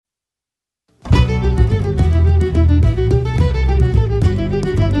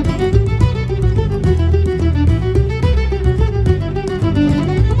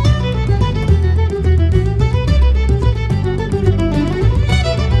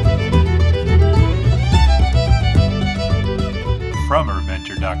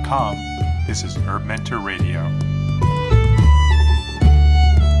herbmentor.com. This is HerbMentor Radio.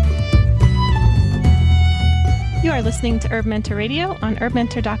 You are listening to HerbMentor Radio on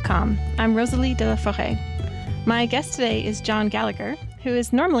herbmentor.com. I'm Rosalee de la Forêt. My guest today is John Gallagher, who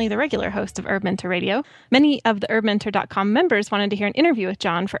is normally the regular host of HerbMentor Radio. Many of the herbmentor.com members wanted to hear an interview with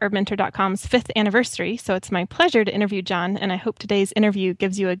John for herbmentor.com's 5th anniversary, so it's my pleasure to interview John, and I hope today's interview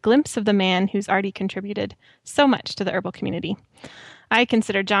gives you a glimpse of the man who's already contributed so much to the herbal community. I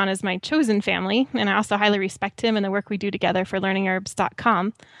consider John as my chosen family, and I also highly respect him and the work we do together for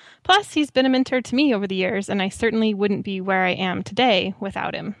LearningHerbs.com. Plus, he's been a mentor to me over the years, and I certainly wouldn't be where I am today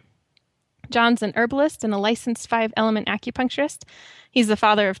without him. John's an herbalist and a licensed 5-element acupuncturist. He's the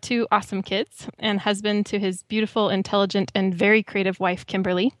father of 2 awesome kids and husband to his beautiful, intelligent, and very creative wife,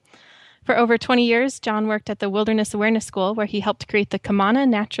 Kimberly. For over 20 years, John worked at the Wilderness Awareness School, where he helped create the Kamana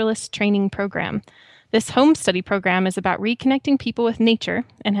Naturalist Training Program. This home study program is about reconnecting people with nature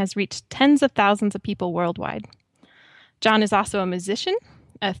and has reached tens of thousands of people worldwide. John is also a musician,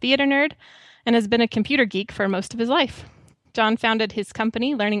 a theater nerd, and has been a computer geek for most of his life. John founded his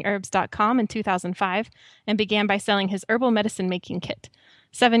company, LearningHerbs.com, in 2005 and began by selling his herbal medicine making kit.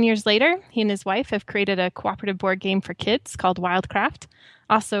 7 years later, he and his wife have created a cooperative board game for kids called Wildcraft,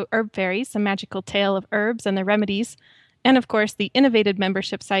 also Herb Fairies, a magical tale of herbs and their remedies, and of course, the innovative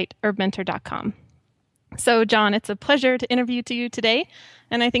membership site, HerbMentor.com. So, John, it's a pleasure to interview you today,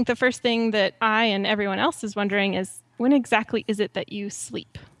 and I think the first thing that I and everyone else is wondering is, when exactly is it that you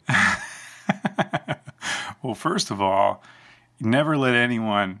sleep? Well, first of all, never let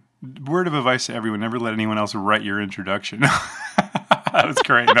anyone, word of advice to everyone, never let anyone else write your introduction. That was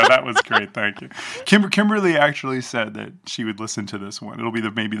great. No, that was great. Thank you. Kimberly actually said that she would listen to this one. It'll be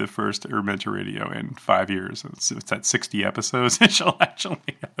maybe the first HerbMentor Radio in 5 years. It's at 60 episodes that she'll actually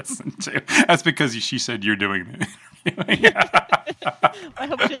listen to. That's because she said you're doing the interview. I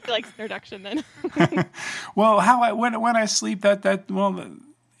hope she likes the introduction then. Well, when I sleep,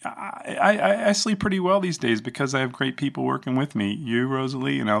 I sleep pretty well these days because I have great people working with me. You,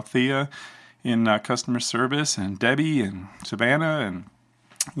 Rosalee, and Althea in customer service, and Debbie and Savannah, and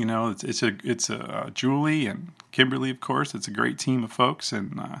it's a Julie and Kimberly, of course. It's a great team of folks,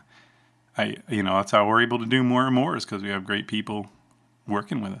 and that's how we're able to do more and more, is because we have great people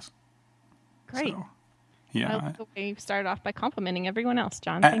working with us. Great. So, yeah. I love the way you started off by complimenting everyone else,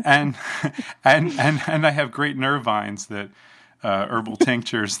 John. Thank you. And I have great nerve vines that. Herbal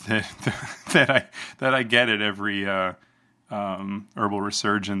tinctures that I get at every herbal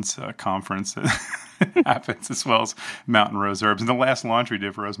resurgence conference that happens, as well as Mountain Rose herbs. And the last launch we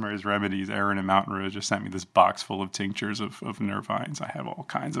did for Rosemary's Remedies, Aaron and Mountain Rose just sent me this box full of tinctures of nerve vines. I have all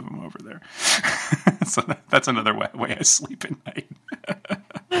kinds of them over there. So that's another way I sleep at night.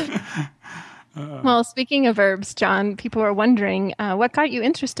 Well, speaking of herbs, John, people are wondering, what got you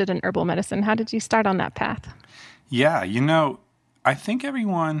interested in herbal medicine? How did you start on that path? Yeah, I think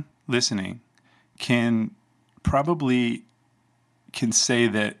everyone listening can say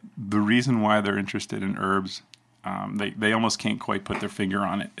that the reason why they're interested in herbs, they almost can't quite put their finger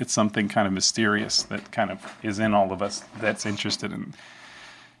on it. It's something kind of mysterious that kind of is in all of us that's interested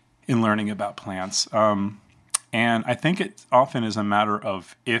in learning about plants. And I think it often is a matter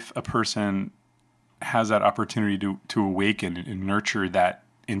of if a person has that opportunity to awaken and nurture that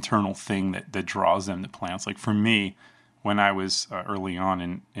internal thing that draws them to plants. Like for me, when I was early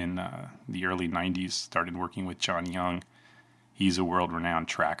on in the early 90s, started working with John Young. He's a world-renowned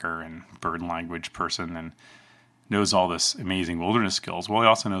tracker and bird language person and knows all this amazing wilderness skills. Well, he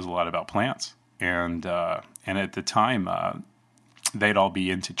also knows a lot about plants. And at the time, they'd all be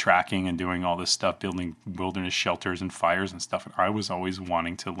into tracking and doing all this stuff, building wilderness shelters and fires and stuff. And I was always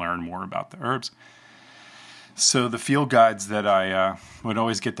wanting to learn more about the herbs. So the field guides that I would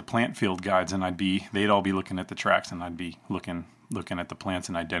always get, the plant field guides, and they'd all be looking at the tracks, and I'd be looking at the plants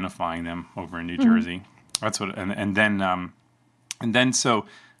and identifying them over in New Jersey. That's what, and then so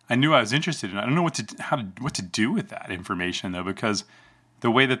I knew I was interested in it. I don't know what to do with that information though, because the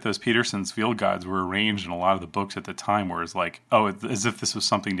way that those Peterson's field guides were arranged in a lot of the books at the time was like, as if this was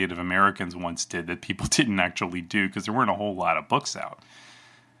something Native Americans once did that people didn't actually do, because there weren't a whole lot of books out.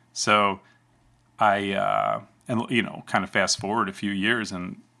 So I kind of fast forward a few years,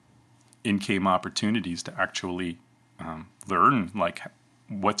 and in came opportunities to actually learn like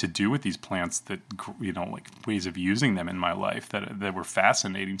what to do with these plants, that like ways of using them in my life that were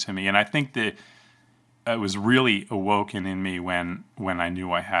fascinating to me. And I think that it was really awoken in me when I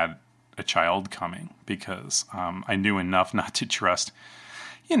knew I had a child coming, because I knew enough not to trust.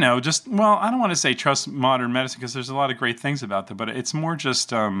 I don't want to say trust modern medicine, because there's a lot of great things about them, but it's more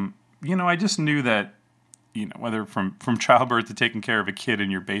just I just knew that whether from childbirth to taking care of a kid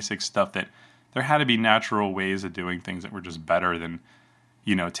and your basic stuff, that there had to be natural ways of doing things that were just better than,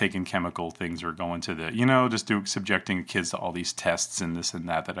 taking chemical things or going to the, just subjecting kids to all these tests and this and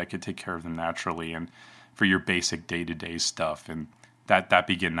that I could take care of them naturally and for your basic day-to-day stuff. And that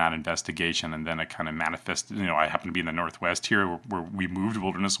began that investigation. And then it kind of manifested, I happen to be in the Northwest here where we moved to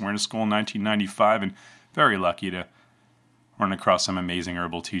Wilderness Awareness School in 1995, and very lucky to run across some amazing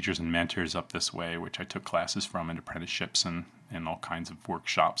herbal teachers and mentors up this way, which I took classes from in apprenticeships and all kinds of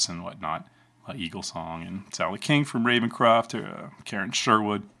workshops and whatnot. Eagle Song and Sally King from Ravencroft, Karen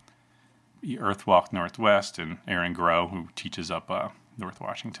Sherwood, Earthwalk Northwest, and Aaron Grow, who teaches up North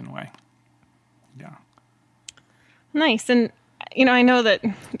Washington way. Yeah. Nice. And, I know that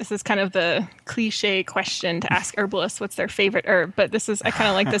this is kind of the cliche question to ask herbalists what's their favorite herb, but I kind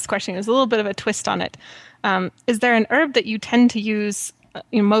of like this question. There's a little bit of a twist on it. Is there an herb that you tend to use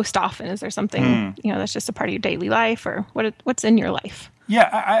most often? Is there something, that's just a part of your daily life, or what's in your life?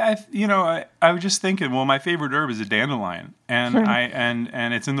 Yeah, I was just thinking, well, my favorite herb is a dandelion, and Sure.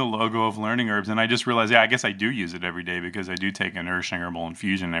 and it's in the logo of Learning Herbs, and I just realized, I guess I do use it every day because I do take a nourishing herbal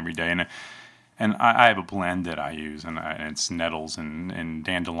infusion every day, and I have a blend that I use, and it's nettles and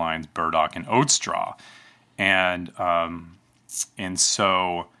dandelions, burdock, and oat straw, and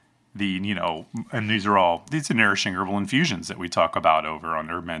so and these are nourishing herbal infusions that we talk about over on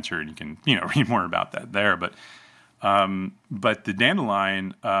HerbMentor, and you can read more about that there, but the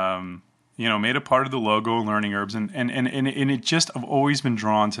dandelion, made a part of the logo of Learning Herbs, and it just, I've always been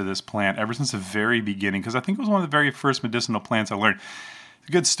drawn to this plant ever since the very beginning, because I think it was one of the very first medicinal plants I learned. It's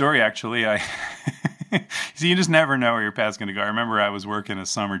a good story, actually. So you just never know where your path's going to go. I remember I was working a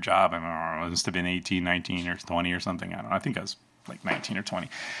summer job, it must have been 18, 19, or 20 or something. I don't know. I think I was like 19 or 20.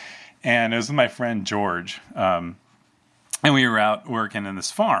 And it was with my friend George, and we were out working in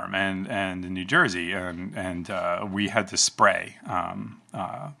this farm and in New Jersey, and we had to spray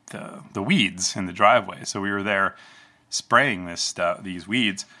the weeds in the driveway. So we were there spraying these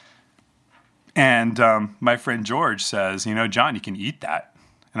weeds, and my friend George says, John, you can eat that.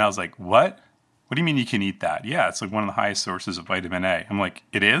 And I was like, what? What do you mean you can eat that? Yeah, it's like one of the highest sources of vitamin A. I'm like,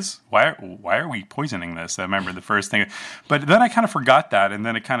 it is? Why are we poisoning this? I remember the first thing. But then I kind of forgot that, and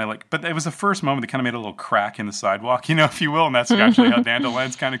then it kind of but it was the first moment that kind of made a little crack in the sidewalk, if you will, and that's actually how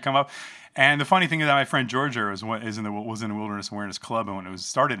dandelions kind of come up. And the funny thing is that my friend George was in the Wilderness Awareness Club, and when it was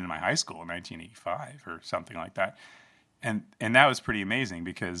started in my high school in 1985 or something like that. And that was pretty amazing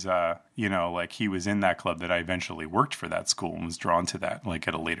because, he was in that club that I eventually worked for that school and was drawn to that,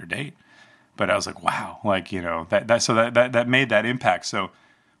 at a later date. But I was like, wow, that made that impact. So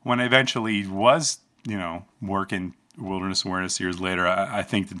when I eventually was, working Wilderness Awareness years later, I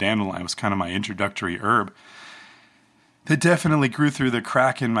think the dandelion was kind of my introductory herb that definitely grew through the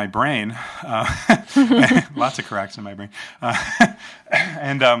crack in my brain. Lots of cracks in my brain.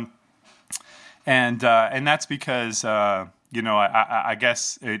 And that's because, I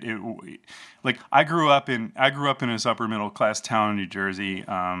guess I grew up in this upper middle class town in New Jersey,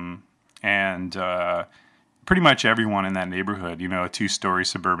 and pretty much everyone in that neighborhood, 2-story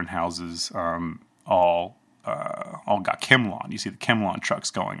suburban houses, all got Chemlon. You see the Chemlon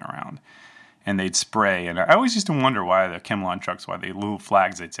trucks going around, and they'd spray. And I always used to wonder why the Chemlon trucks, why they little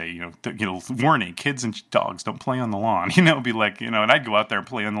flags, they'd say, warning, kids and dogs don't play on the lawn. It'd be like, and I'd go out there and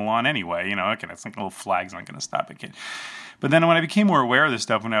play on the lawn anyway. Okay, that's like little flags aren't going to stop a kid. But then when I became more aware of this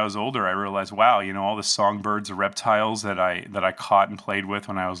stuff when I was older, I realized, wow, all the songbirds, the reptiles that I caught and played with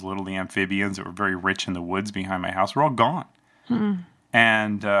when I was little, the amphibians that were very rich in the woods behind my house, were all gone.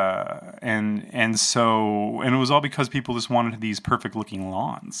 And so it was all because people just wanted these perfect looking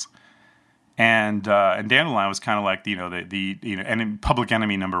lawns. And dandelion was kind of like and public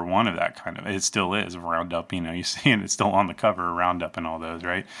enemy number one of that kind of. It still is of Roundup. You see, and it's still on the cover of Roundup and all those,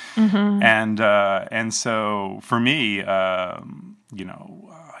 right? Mm-hmm. And so for me,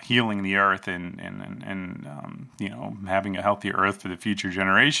 healing the earth and having a healthy earth for the future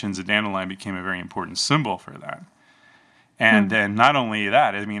generations, the dandelion became a very important symbol for that. And then not only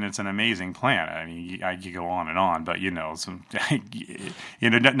that, it's an amazing plant. I could go on and on, but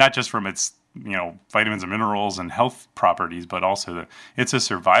not just from its vitamins and minerals and health properties, but also it's a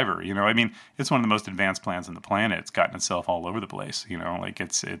survivor. It's one of the most advanced plants on the planet. It's gotten itself all over the place.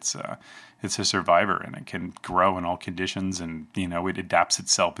 It's a survivor, and it can grow in all conditions, and it adapts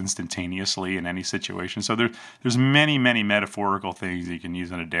itself instantaneously in any situation. So there's many metaphorical things you can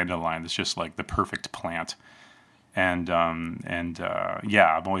use in a dandelion. That's just like the perfect plant. And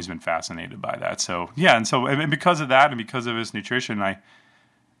I've always been fascinated by that. So and because of that, and because of its nutrition,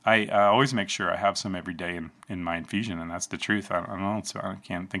 I always make sure I have some every day in my infusion, and that's the truth. I don't know. I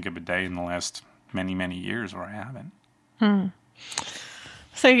can't think of a day in the last many, many years where I haven't.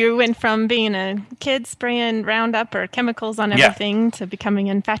 So you went from being a kid spraying Roundup or chemicals on everything to becoming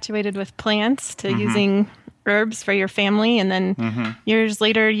infatuated with plants to using herbs for your family. And then years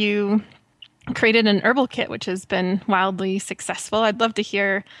later, you created an herbal kit, which has been wildly successful. I'd love to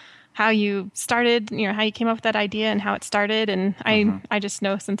hear how you started, how you came up with that idea and how it started. And I just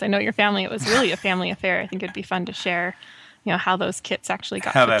know, since I know your family, it was really a family affair. I think it'd be fun to share, how those kits actually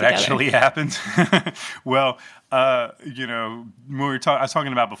got put together. Actually happened. Well, I was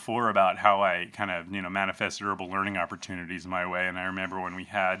talking about before about how I kind of, manifested herbal learning opportunities my way. And I remember when we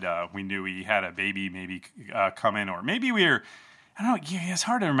knew we had a baby maybe coming, or maybe we were, I don't know, it's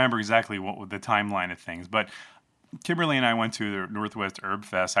hard to remember exactly what the timeline of things, but Kimberly and I went to the Northwest Herb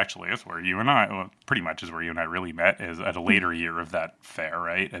Fest. Actually, that's where you and I, pretty much is where you and I really met, is at a later year of that fair,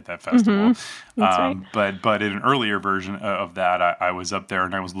 right, at that festival. That's right. But in an earlier version of that, I was up there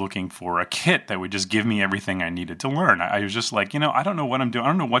and I was looking for a kit that would just give me everything I needed to learn. I was just like, I don't know what I'm doing. I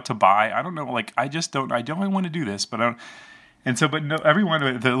don't know what to buy. I don't know, I don't want to do this, but I don't. And so, but no, everyone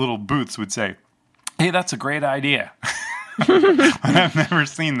at the little booths would say, hey, that's a great idea. I've never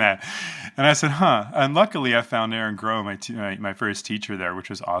seen that. And I said, And luckily I found Aaron Groh, my first teacher there, which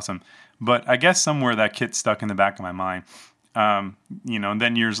was awesome. But I guess somewhere that kit stuck in the back of my mind. And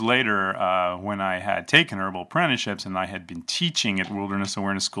then years later, when I had taken herbal apprenticeships and I had been teaching at Wilderness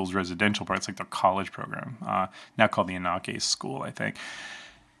Awareness School's residential part, it's like their college program, now called the Inake School, I think.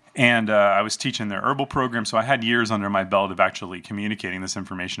 And I was teaching their herbal program, so I had years under my belt of actually communicating this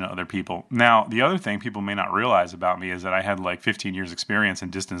information to other people. Now, the other thing people may not realize about me is that I had 15 years experience in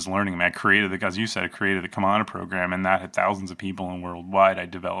distance learning. I mean, I created the Kamana program, and that had thousands of people and worldwide. I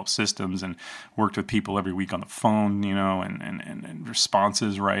developed systems and worked with people every week on the phone, and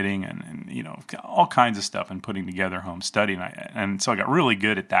responses writing and all kinds of stuff, and putting together home study. And so I got really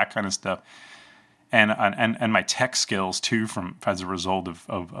good at that kind of stuff. And my tech skills too, as a result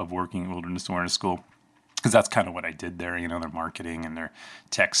of working at Wilderness Awareness School, because that's kind of what I did there. Their marketing and their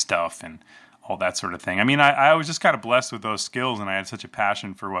tech stuff and all that sort of thing. I mean, I was just kind of blessed with those skills, and I had such a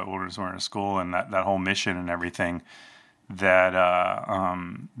passion for what Wilderness Awareness School and that whole mission and everything that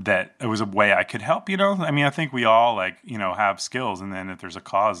that it was a way I could help. I mean, I think we all have skills, and then if there's a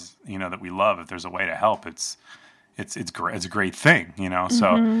cause that we love, if there's a way to help, it's great. It's a great thing,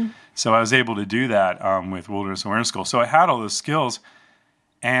 So I was able to do that with Wilderness Awareness School. So I had all those skills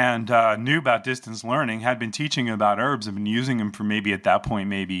and knew about distance learning. Had been teaching about herbs. I've been using them for maybe at that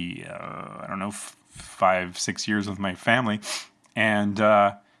point, I don't know, 5-6 years with my family, and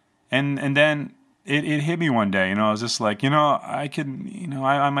then it hit me one day. I was just like, I could,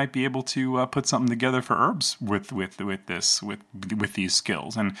 I might be able to put something together for herbs with these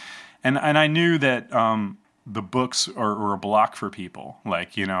skills, and I knew that. The books are a block for people.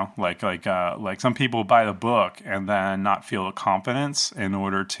 Like some people buy the book and then not feel a confidence in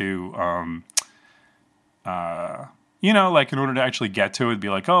order to, in order to actually get to it, be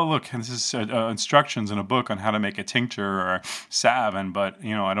like, oh, look, this is instructions in a book on how to make a tincture or a salve, but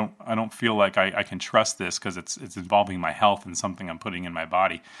I don't feel like I can trust this because it's involving my health and something I'm putting in my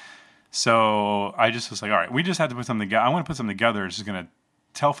body. So I just was like, all right, we just have to put something together. I want to put something together. It's just going to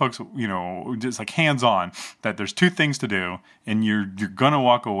tell folks, just hands-on, that there's two things to do, and you're going to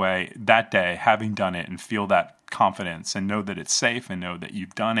walk away that day having done it and feel that confidence and know that it's safe and know that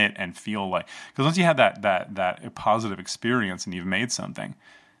you've done it and feel like, because once you have that positive experience and you've made something,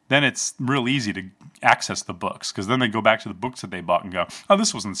 then it's real easy to access the books, because then they go back to the books that they bought and go, oh,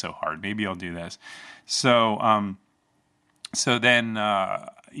 this wasn't so hard. Maybe I'll do this. So then,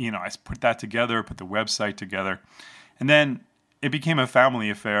 I put that together, put the website together, and then it became a family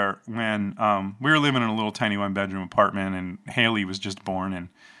affair when we were living in a little tiny one-bedroom apartment, and Haley was just born, and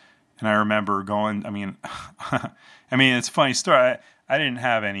I remember going. I mean, it's a funny story. I didn't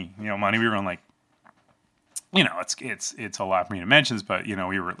have any money. We were on it's a lot for me to mention, but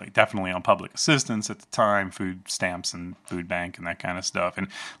we were definitely on public assistance at the time, food stamps and food bank and that kind of stuff, and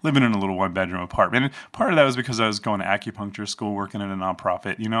living in a little one-bedroom apartment. And part of that was because I was going to acupuncture school, working at a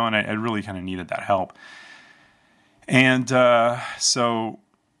nonprofit, and I really kind of needed that help. And so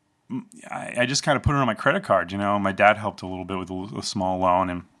I just kind of put it on my credit card. My dad helped a little bit with a small loan,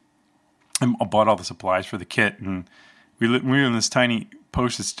 and I bought all the supplies for the kit. And we were in this tiny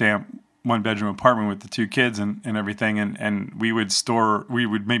postage stamp one-bedroom apartment with the two kids and everything. And we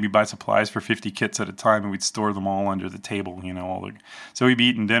would maybe buy supplies for 50 kits at a time, and we'd store them all under the table. So we'd be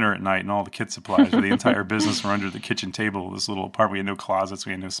eating dinner at night, and all the kit supplies for the entire business were under the kitchen table of this little apartment. We had no closets,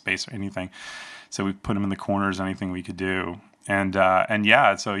 we had no space or anything. So we put them in the corners, anything we could do. And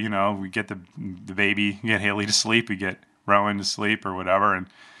so, we get the baby, we get Haley to sleep, we get Rowan to sleep or whatever.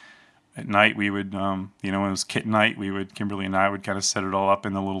 at night we would, when it was kit night, Kimberly and I would kind of set it all up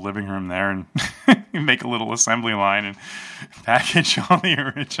in the little living room there and make a little assembly line and package all the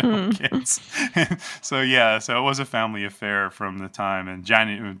original kits. So it was a family affair from the time in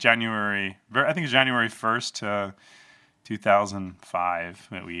January 1st, 2005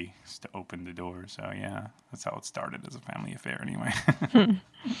 that we opened the door. So yeah, that's how it started as a family affair anyway.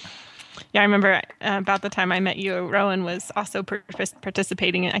 Yeah, I remember about the time I met you, Rowan was also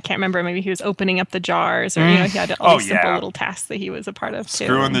participating. I can't remember, maybe he was opening up the jars, or he had all these simple little tasks that he was a part of too.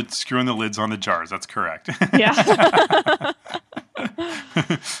 Screwing the lids on the jars. That's correct. Yeah.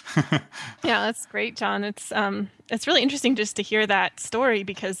 Yeah, that's great, John. It's really interesting just to hear that story,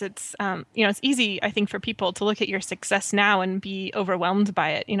 because it's it's easy, I think, for people to look at your success now and be overwhelmed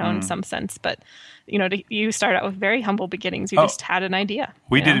by it, in some sense. But you started out with very humble beginnings. You just had an idea.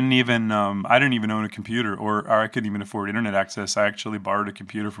 I didn't even own a computer, or I couldn't even afford internet access. I actually borrowed a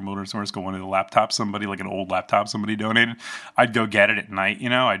computer from Wilderness Source, one of the laptops, an old laptop somebody donated. I'd go get it at night.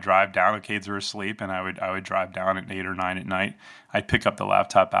 I'd drive down. The kids were asleep, and I would drive down at 8 or 9 at night. I'd pick up the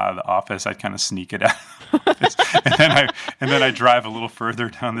laptop out of the office. I'd kind of sneak it out of the office. and then I drive a little further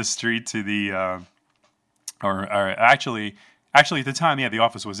down the street to the, actually at the time, the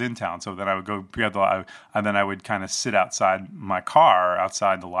office was in town. So then I would go and then I would kind of sit outside my car,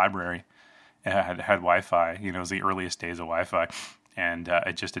 outside the library. It had Wi-Fi. It was the earliest days of Wi-Fi, and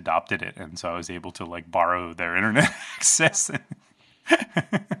I just adopted it, and so I was able to borrow their internet access.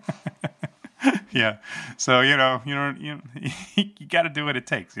 Yeah. So, you got to do what it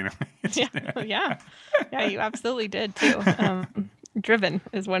takes, Yeah, you absolutely did too. Driven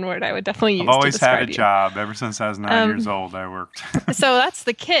is one word I would definitely use. I've always had a you. job. Ever since I was 9 years old, I worked. So that's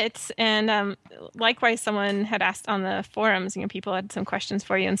the kits. And likewise, someone had asked on the forums, people had some questions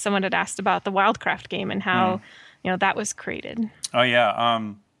for you, and someone had asked about the Wildcraft game and how, that was created. Oh, yeah.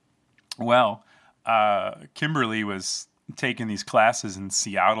 Kimberly was taking these classes in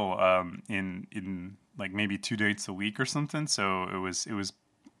Seattle in maybe 2 dates a week or something. So it was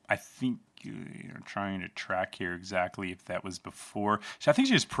I think, trying to track here exactly if that was before. I think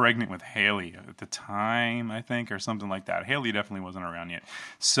she was pregnant with Haley at the time, I think, or something like that. Haley definitely wasn't around yet.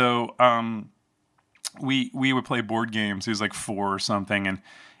 So we would play board games. It was 4 or something,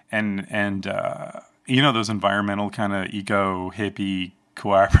 and those environmental kind of eco hippie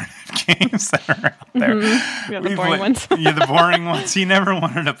cooperative games that are out there. Mm-hmm. Yeah, the boring ones. Yeah, the boring ones. He never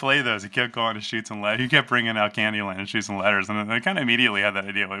wanted to play those. He kept going to Shoots and Letters. He kept bringing out Candyland and Shoots and Letters, and I kind of immediately had that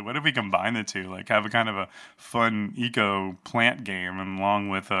idea, what if we combine the two, have a kind of a fun eco plant game, and along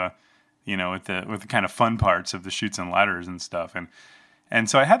with with the kind of fun parts of the Shoots and Letters and stuff, and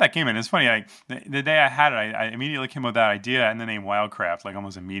so I had that game, and it's funny. The day I had it, I immediately came up with that idea and the name Wildcraft,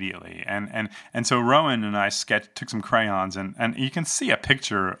 almost immediately. And so Rowan and I took some crayons, and you can see a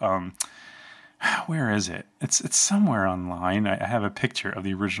picture. Where is it? It's somewhere online. I have a picture of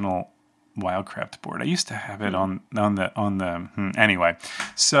the original Wildcraft board. I used to have it on the anyway.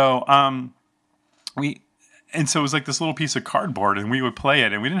 So And so it was this little piece of cardboard, and we would play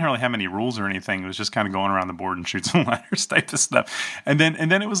it, and we didn't really have any rules or anything. It was just kind of going around the board and Shoots and Letters type of stuff. And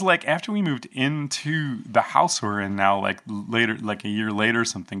then it was after we moved into the house we're in now, later, a year later or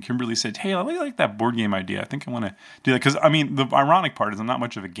something, Kimberly said, "Hey, I really like that board game idea. I think I want to do that." Because, the ironic part is I'm not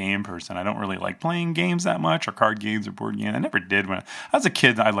much of a game person. I don't really like playing games that much, or card games or board games. I never did. When I was a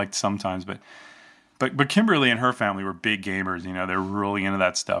kid, I liked sometimes, But Kimberly and her family were big gamers, they're really into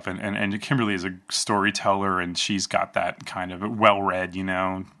that stuff. And Kimberly is a storyteller, and she's got that kind of well-read,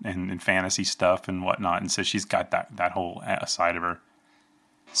 and fantasy stuff and whatnot. And so she's got that whole side of her.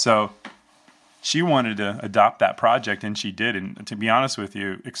 So she wanted to adopt that project, and she did. And to be honest with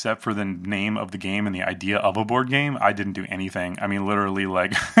you, except for the name of the game and the idea of a board game, I didn't do anything. Literally,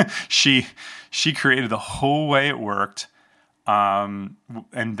 she created the whole way it worked. And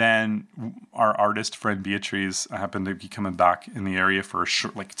then our artist friend Beatrice happened to be coming back in the area for a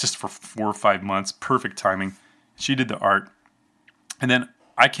short, just for 4 or 5 months. Perfect timing. She did the art, and then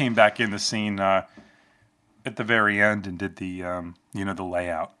I came back in the scene at the very end and did the the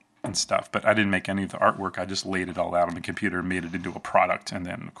layout and stuff. But I didn't make any of the artwork. I just laid it all out on the computer and made it into a product, and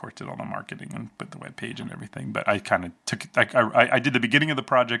then of course did all the marketing and put the web page and everything. But I kind of took it. I did the beginning of the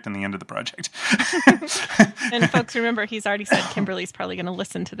project and the end of the project. And folks, remember, he's already said Kimberly's probably going to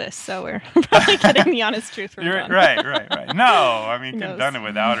listen to this, so we're probably getting the honest truth from John. Right. No, could have done it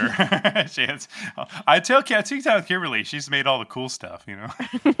without her. I take time with Kimberly. She's made all the cool stuff,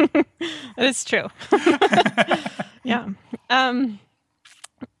 That is true. Yeah.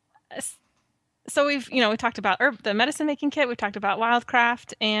 So we talked about the medicine making kit. We've talked about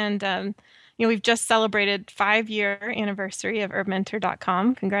Wildcraft, and we've just celebrated 5-year anniversary of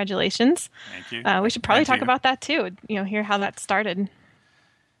HerbMentor.com. Congratulations. Thank you. We should probably talk about that too, hear how that started.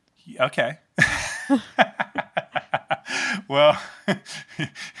 Okay. Well, I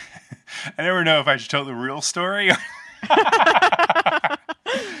never know if I should tell the real story.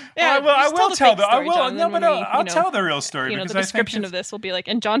 I'll tell the real story. Because the description of this will be like,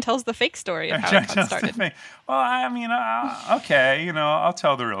 and John tells the fake story of how it started. Well, I mean, okay, I'll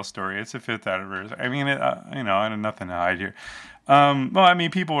tell the real story. It's a 5th anniversary. I mean, I had nothing to hide here. Well, I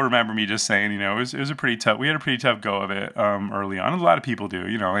mean, people remember me just saying, it was a pretty tough. We had a pretty tough go of it early on. A lot of people do,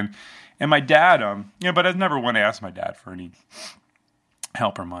 and my dad, but I've never want to ask my dad for any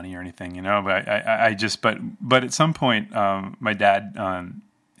help or money or anything, But I just, but at some point, my dad,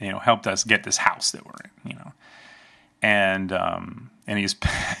 helped us get this house that we're in, and he's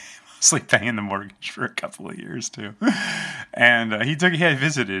mostly paying the mortgage for a couple of years too. And he had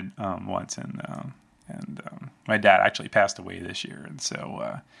visited once, and my dad actually passed away this year, and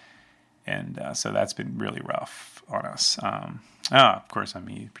so that's been really rough on us. Of course, on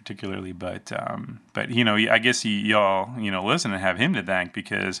me particularly, but I guess y'all listen and have him to thank,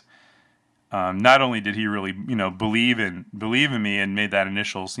 because not only did he really believe in me and made that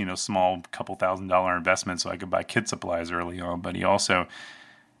initial small couple $1,000 investment so I could buy kid supplies early on, but he also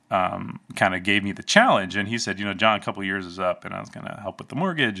kind of gave me the challenge, and he said, John, a couple of years is up, and I was going to help with the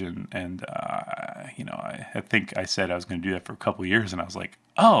mortgage, and I think I said I was going to do that for a couple of years, and I was like,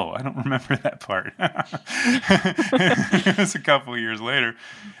 oh, I don't remember that part. It was a couple of years later,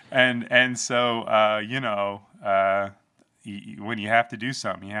 and so when you have to do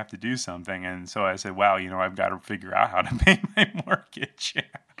something, you have to do something, and so I said, wow, I've got to figure out how to pay my mortgage.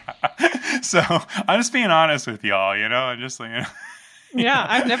 So I'm just being honest with y'all, I'm just like. Yeah,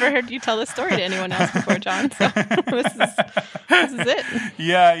 I've never heard you tell this story to anyone else before, John. So this is it.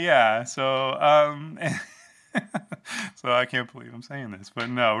 Yeah. So, so I can't believe I'm saying this, but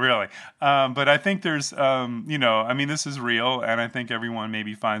no, really. But I think there's, this is real, and I think everyone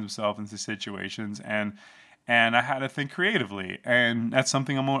maybe finds himself in these situations, and I had to think creatively, and that's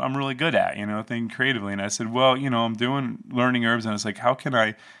something I'm really good at, thinking creatively. And I said, well, I'm doing Learning Herbs, and it's like, how can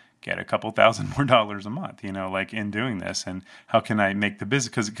I get a couple $1,000 more a month, like in doing this, and how can I make the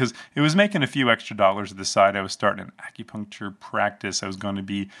business? Because it was making a few extra dollars at the side. I was starting an acupuncture practice. I was going to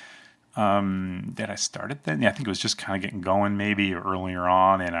be, did I start it then? Yeah, I think it was just kind of getting going maybe earlier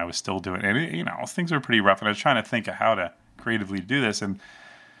on, and I was still doing it. And things were pretty rough, and I was trying to think of how to creatively do this.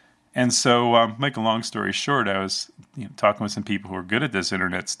 And so, make a long story short, I was talking with some people who are good at this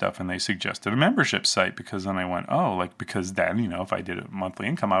internet stuff, and they suggested a membership site, because then I went, because then, if I did a monthly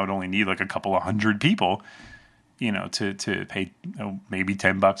income, I would only need like a couple of hundred people, to pay maybe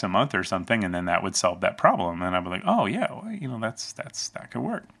 $10 a month or something, and then that would solve that problem. And I was like, oh yeah, well, that could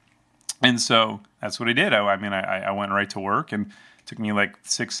work. And so that's what I did. I went right to work, and it took me like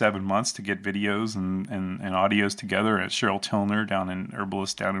 6-7 months to get videos and audios together. At Cheryl Tilner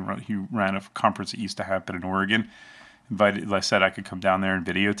herbalist he ran a conference that used to happen in Oregon. I said I could come down there and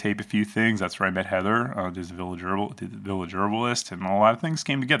videotape a few things. That's where I met Heather, the village herbalist, and a lot of things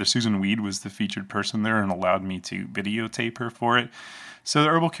came together. Susan Weed was the featured person there and allowed me to videotape her for it. So the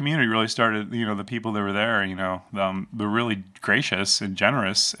herbal community really started, the people that were there, they're really gracious and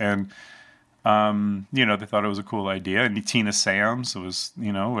generous, and they thought it was a cool idea. And Tina Sams was,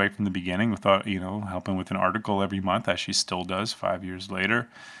 right from the beginning, thought, helping with an article every month, as she still does 5 years later.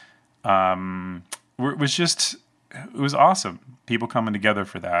 It was awesome. People coming together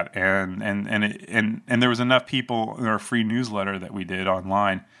for that, and there was enough people in our free newsletter that we did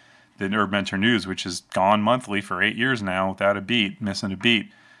online, the HerbMentor News, which has gone monthly for 8 years now without missing a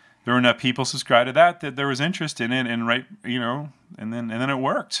beat. There were enough people subscribed to that there was interest in it, and and then it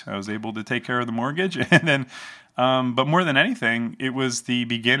worked. I was able to take care of the mortgage, and then, but more than anything, it was the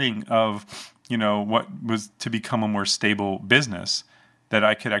beginning of what was to become a more stable business that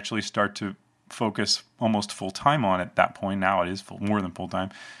I could actually start to focus almost full time on at that point. Now it is more than full time,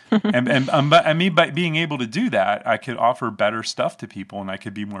 but by being able to do that, I could offer better stuff to people, and I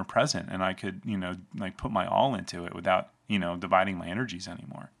could be more present, and I could put my all into it without dividing my energies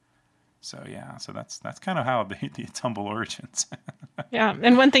anymore. So that's kind of how the humble origins. Yeah,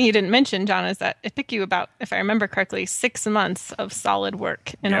 and one thing you didn't mention, John, is that it took you about, if I remember correctly, 6 months of solid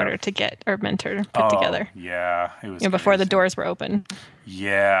work in order to get HerbMentor put together. Yeah, it was before the doors were open.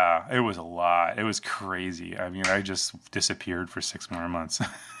 Yeah, it was a lot. It was crazy. I just disappeared for 6 more months.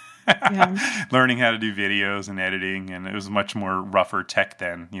 learning how to do videos and editing, and it was much more rougher tech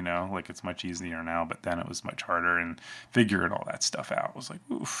then, like it's much easier now, but then it was much harder, and figuring all that stuff out was like,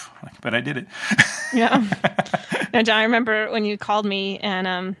 oof, but I did it. Yeah. Now, John, I remember when you called me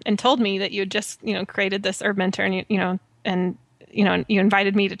and told me that you had just, created this HerbMentor, and you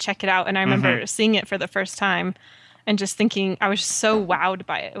invited me to check it out, and I remember seeing it for the first time and just thinking, I was just so wowed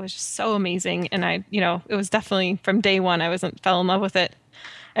by it. It was just so amazing, and it was definitely from day one fell in love with it.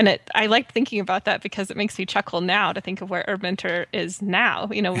 And I liked thinking about that because it makes me chuckle now to think of where HerbMentor is now.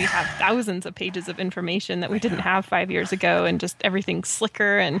 We have thousands of pages of information that we didn't have 5 years ago, and just everything's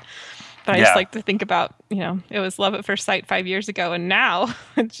slicker. But I just like to think about, it was love at first sight 5 years ago, and now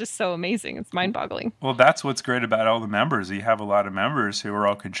it's just so amazing. It's mind-boggling. Well, that's what's great about all the members. You have a lot of members who are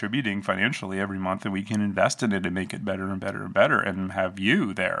all contributing financially every month, and we can invest in it and make it better and better and better, and have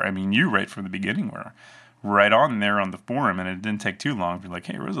you there. I mean, you right from the beginning were right on there on the forum, and it didn't take too long to be like,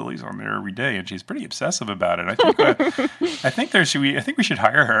 hey, Rosalee's on there every day, and she's pretty obsessive about it. I think we should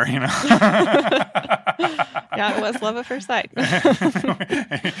hire her. Yeah, it was love at first sight.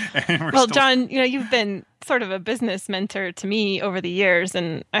 Well, John, you've been sort of a business mentor to me over the years,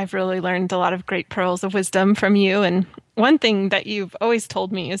 and I've really learned a lot of great pearls of wisdom from you. And one thing that you've always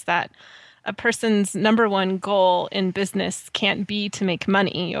told me is that a person's number one goal in business can't be to make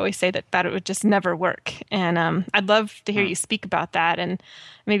money. You always say that it would just never work. And I'd love to hear you speak about that, and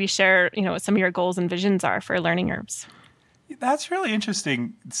maybe share, what some of your goals and visions are for Learning Herbs. That's really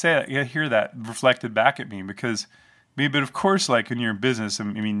interesting to hear that reflected back at me, because, but of course, like when you're in business, of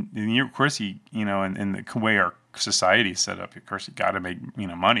course, in the way our society is set up, of course, you got to make,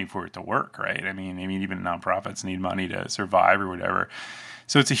 money for it to work, right? I mean, even nonprofits need money to survive or whatever.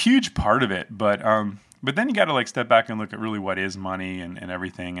 So it's a huge part of it, but then you got to step back and look at really what is money and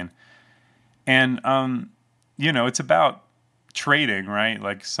everything, and it's about trading, right?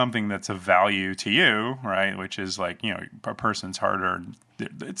 Like something that's of value to you, right? Which is a person's hard-earned.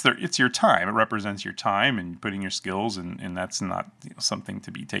 It's your time. It represents your time and putting your skills, and that's not something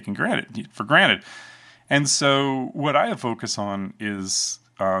to be taken for granted. And so what I focus on is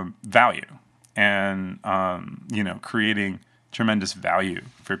value, and creating tremendous value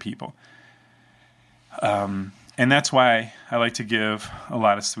for people. And that's why I like to give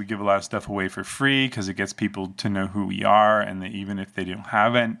we give a lot of stuff away for free, because it gets people to know who we are, and that even if they don't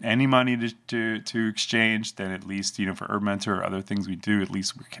have any money to exchange, then at least, for HerbMentor or other things we do, at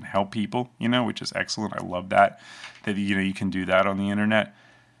least we can help people, which is excellent. I love that you can do that on the internet.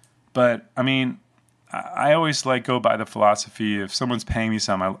 But I mean, I always go by the philosophy, if someone's paying me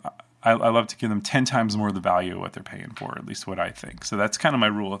some, I love to give them 10 times more of the value of what they're paying for, at least what I think. So that's kind of my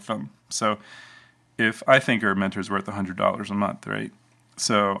rule of thumb. So if I think HerbMentor is worth $100 a month, right?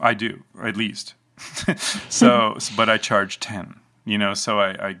 So I do, at least. But I charge 10, so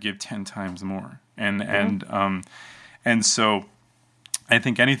I give 10 times more. And so I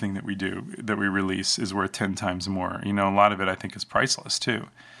think anything that we do, that we release, is worth 10 times more. A lot of it I think is priceless too.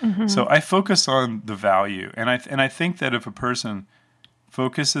 Mm-hmm. So I focus on the value. And I think that if a person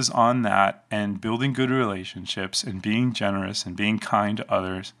focuses on that and building good relationships and being generous and being kind to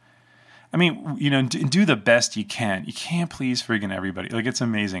others, I mean, do the best you can. You can't please friggin' everybody. It's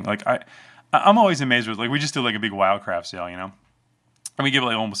amazing. I'm always amazed with, we just did a big wildcraft sale, and we give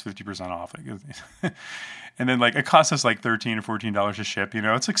almost 50% off. And then it costs us $13 or $14 to ship.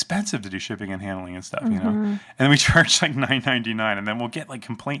 It's expensive to do shipping and handling and stuff. And then we charge $9.99, and then we'll get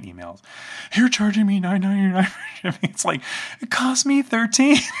complaint emails. You're charging me $9.99 for shipping. It's it cost me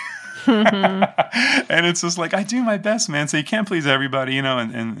 $13. And it's just I do my best, man. So you can't please everybody,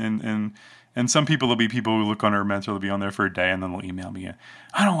 and some people will be people who look on HerbMentor, they'll be on there for a day, and then they'll email me,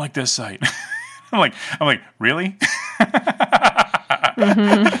 I don't like this site. I'm like, really?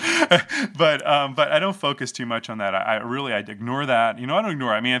 Mm-hmm. But I don't focus too much on that. I ignore that. I don't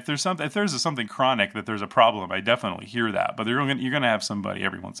ignore it. I mean, if there's something chronic, that there's a problem, I definitely hear that. But you're going to have somebody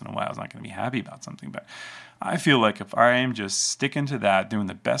every once in a while who's not going to be happy about something. But I feel like if I am just sticking to that, doing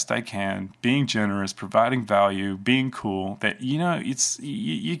the best I can, being generous, providing value, being cool, that you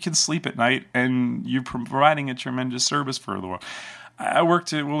can sleep at night, and you're providing a tremendous service for the world. I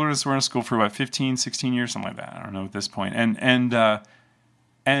worked at Wilderness Awareness School for about 15, 16 years, something like that. I don't know at this point.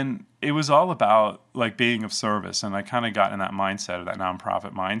 And it was all about being of service, and I kind of got in that mindset, of that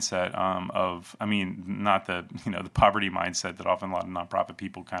nonprofit mindset, not the the poverty mindset that often a lot of nonprofit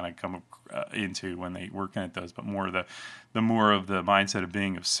people kind of come into when they work at those, but more of the mindset of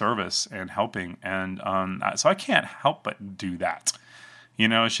being of service and helping, and so I can't help but do that.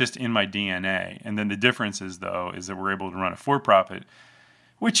 It's just in my DNA. And then the difference is that we're able to run a for-profit,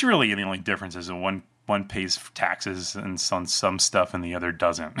 which really the only difference is one one pays taxes and on some stuff and the other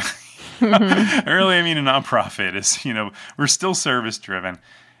doesn't. Really, I mean, a nonprofit is, we're still service driven.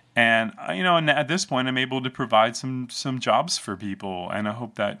 And, and at this point, I'm able to provide some jobs for people. And I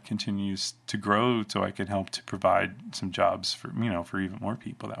hope that continues to grow so I can help to provide some jobs for even more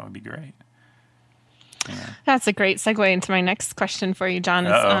people. That would be great. That's a great segue into my next question for you, John.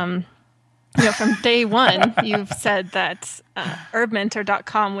 Is, from day one, you've said that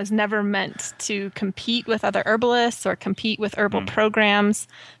HerbMentor.com was never meant to compete with other herbalists or compete with herbal programs,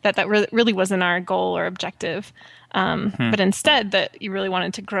 that really wasn't our goal or objective. But instead that you really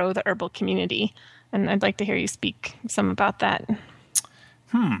wanted to grow the herbal community. And I'd like to hear you speak some about that.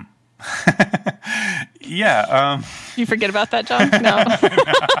 Yeah. You forget about that, John? No.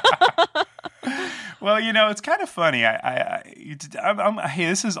 Well, it's kind of funny. This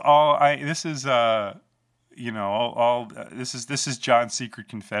is John's secret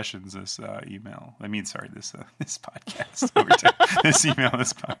confessions. This email. This podcast. This email.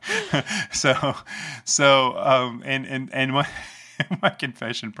 And my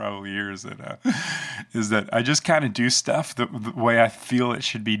confession probably here is that I just kind of do stuff the way I feel it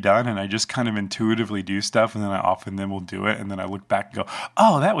should be done, and I just kind of intuitively do stuff, and then I often will do it, and then I look back and go,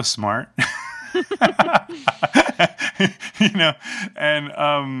 "Oh, that was smart."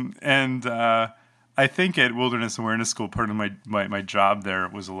 I think at Wilderness Awareness School, part of my job there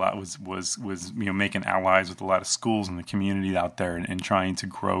was making allies with a lot of schools in the community out there, and trying to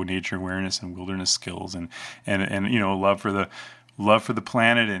grow nature awareness and wilderness skills, and love for the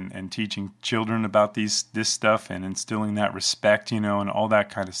planet, and teaching children about this stuff, and instilling that respect, and all that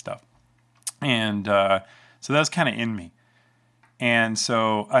kind of stuff. And so that was kind of in me. And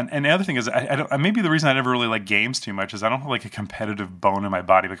so, and the other thing is, maybe the reason I never really like games too much is I don't have like a competitive bone in my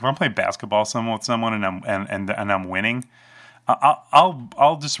body. Like if I'm playing basketball with someone and I'm winning,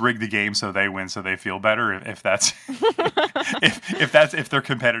 I'll just rig the game so they win, so they feel better. If that's if they're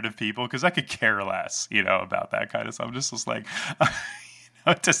competitive people, because I could care less, about that kind of stuff. I'm just like,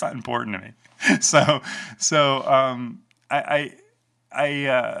 it's just not important to me. So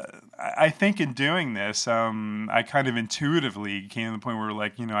I think in doing this, I kind of intuitively came to the point where,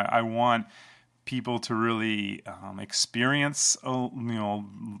 like, I want people to really experience,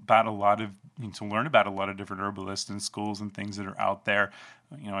 about a lot of, to learn about a lot of different herbalists and schools and things that are out there.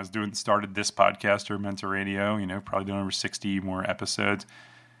 I started this podcast, HerbMentor Radio, probably doing over 60 more episodes.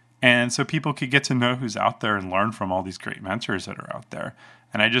 And so people could get to know who's out there and learn from all these great mentors that are out there.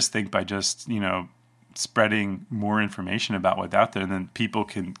 And I just think by just, spreading more information about what's out there, then people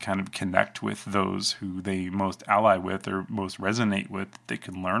can kind of connect with those who they most ally with or most resonate with, they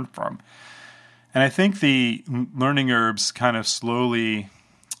can learn from. And I think the Learning Herbs kind of slowly,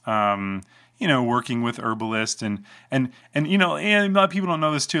 working with herbalists and a lot of people don't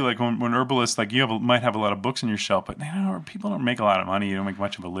know this too. Like when herbalists, like might have a lot of books on your shelf, but people don't make a lot of money. You don't make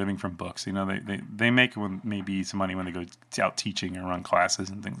much of a living from books. They make maybe some money when they go out teaching or run classes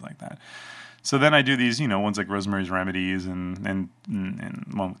and things like that. So then I do these, ones like Rosemary's Remedies and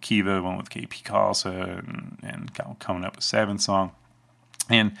one with Kiva, one with KP Khalsa, and coming up with Seven Song.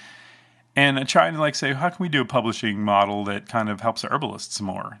 And I try to say, how can we do a publishing model that kind of helps herbalists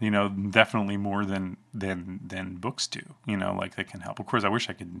more? Definitely more than books do. Like they can help. Of course, I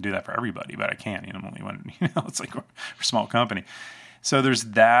wish I could do that for everybody, but I can't. I'm only one. It's like we're a small company. So there's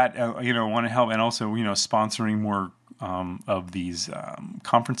that. Want to help, and also sponsoring more of these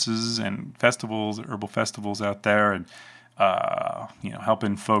conferences and festivals, herbal festivals out there, and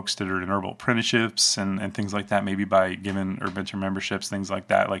helping folks that are in herbal apprenticeships and things like that, maybe by giving HerbMentor memberships, things like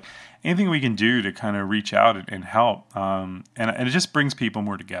that. Like anything we can do to kind of reach out and help, and it just brings people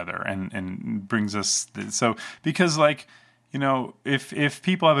more together and brings us because if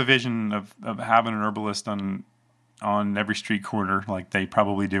people have a vision of having an herbalist on every street corner, like they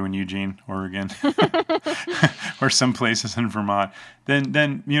probably do in Eugene, Oregon, or some places in Vermont,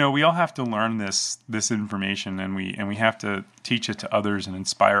 then we all have to learn this information, and we have to teach it to others and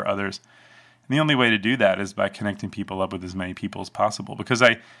inspire others. And the only way to do that is by connecting people up with as many people as possible. Because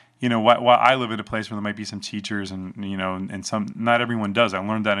while I live in a place where there might be some teachers and some, not everyone does. I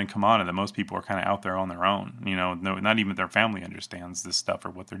learned that in Kamana, that most people are kind of out there on their own. Not even their family understands this stuff or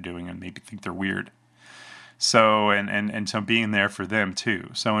what they're doing, and maybe think they're weird. So and so being there for them too.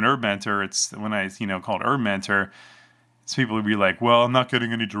 So in HerbMentor, it's when I called HerbMentor, it's people would be like, well, I'm not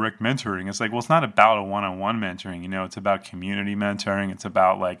getting any direct mentoring. It's like, well, it's not about a one-on-one mentoring. It's about community mentoring. It's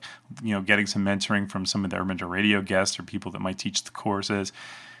about getting some mentoring from some of the HerbMentor Radio guests or people that might teach the courses.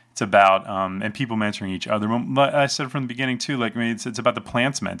 It's about and people mentoring each other. But I said from the beginning too, it's about the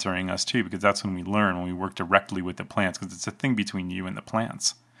plants mentoring us too, because that's when we learn, when we work directly with the plants, because it's a thing between you and the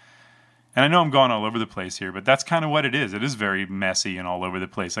plants. And I know I'm going all over the place here, but that's kind of what it is. It is very messy and all over the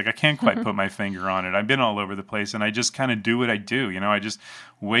place. Like I can't quite put my finger on it. I've been all over the place, and I just kind of do what I do. I just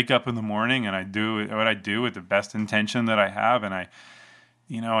wake up in the morning and I do what I do with the best intention that I have, and I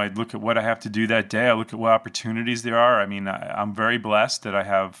look at what I have to do that day. I look at what opportunities there are. I mean, I'm very blessed that I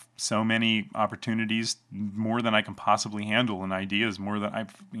have so many opportunities, more than I can possibly handle, and ideas more than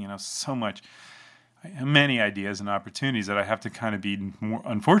so much. Many ideas and opportunities that I have to kind of be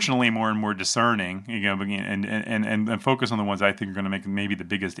unfortunately more and more discerning, and focus on the ones I think are going to make maybe the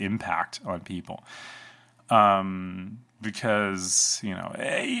biggest impact on people. Because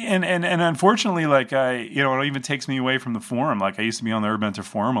and unfortunately, like it even takes me away from the forum. Like I used to be on the HerbMentor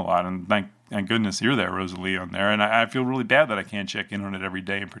forum a lot, and thank goodness you're there, Rosalee, on there. And I feel really bad that I can't check in on it every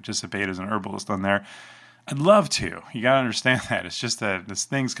day and participate as an herbalist on there. I'd love to. You got to understand that. It's just that this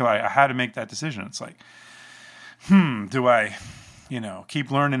thing's come. I had to make that decision. It's like, do I, keep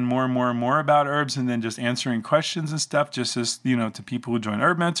learning more and more and more about herbs and then just answering questions and stuff, just as, to people who join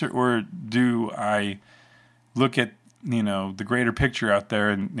HerbMentor, or do I look at, the greater picture out there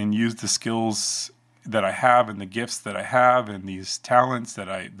and use the skills that I have and the gifts that I have and these talents that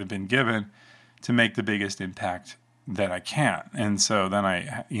I've been given to make the biggest impact that I can. And so then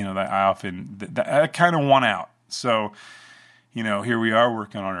I kind of want out. So, here we are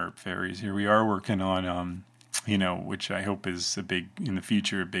working on herb fairies. Here we are working on, which I hope is in the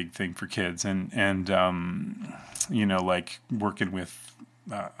future, a big thing for kids. And like working with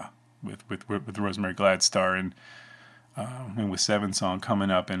Rosemary Gladstar and with Seven Song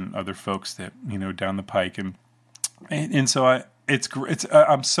coming up and other folks that, down the pike. And so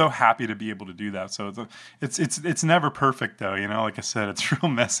I'm so happy to be able to do that. So it's never perfect though, like I said, it's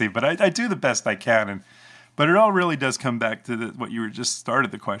real messy, but I do the best I can. But it all really does come back to what you were just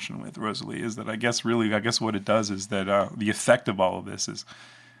started the question with, Rosalee, is that I guess what it does is that the effect of all of this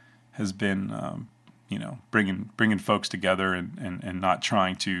has been, bringing folks together and not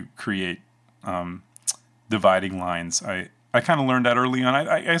trying to create dividing lines. I kind of learned that early on,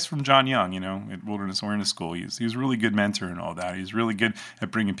 I guess from John Young, at Wilderness Awareness School. He was a really good mentor and all that. He's really good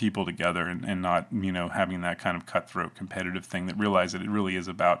at bringing people together and not, having that kind of cutthroat competitive thing, that realize that it really is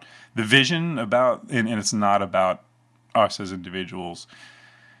about the vision, and it's not about us as individuals,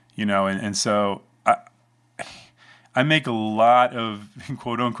 and so I make a lot of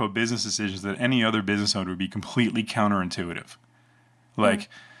quote unquote business decisions that any other business owner would be completely counterintuitive. Like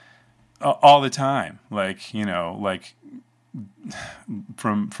all the time,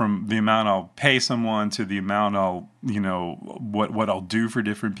 from the amount I'll pay someone to the amount I'll, what I'll do for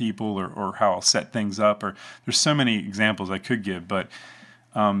different people or how I'll set things up, or there's so many examples I could give, but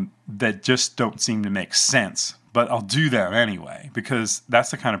that just don't seem to make sense. But I'll do them anyway, because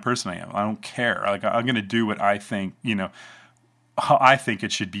that's the kind of person I am. I don't care. Like I'm going to do what I think, how I think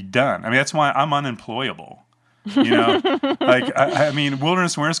it should be done. I mean, that's why I'm unemployable. I mean,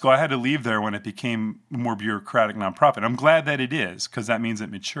 Wilderness Awareness School, I had to leave there when it became a more bureaucratic nonprofit. I'm glad that it is, because that means it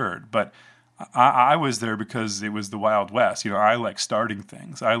matured. But I was there because it was the Wild West. I like starting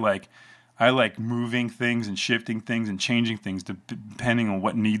things. I like moving things and shifting things and changing things depending on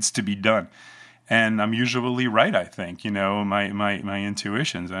what needs to be done. And I'm usually right, I think, my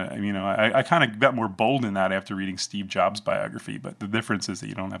intuitions. I kind of got more bold in that after reading Steve Jobs' biography. But the difference is that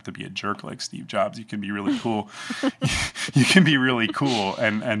you don't have to be a jerk like Steve Jobs. You can be really cool. You can be really cool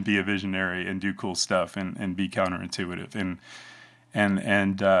and be a visionary and do cool stuff and be counterintuitive.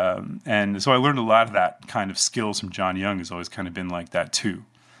 And so I learned a lot of that kind of skills from John Young. Has always kind of been like that too.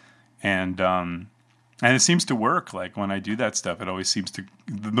 And it seems to work. Like when I do that stuff, it always seems to.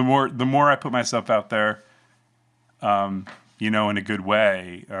 The more I put myself out there, in a good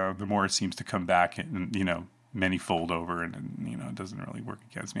way, the more it seems to come back and many fold over, and it doesn't really work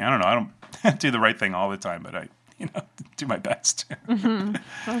against me. I don't know. I don't do the right thing all the time, but I do my best. Mm-hmm.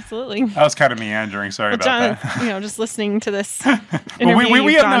 Absolutely. I was kind of meandering. Sorry about John, that. Just listening to this. Well,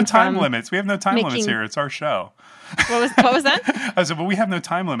 we have no time limits. We have no time limits here. It's our show. What was that? I said, but we have no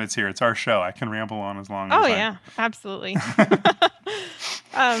time limits here. It's our show. I can ramble on as long as Oh, yeah, absolutely.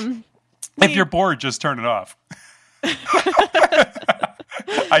 If you're bored, just turn it off.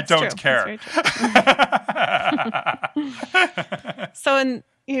 I don't care. So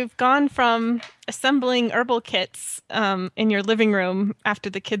you've gone from assembling herbal kits in your living room after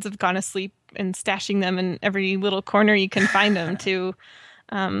the kids have gone asleep and stashing them in every little corner you can find them to...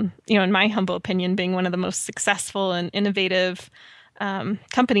 in my humble opinion, being one of the most successful and innovative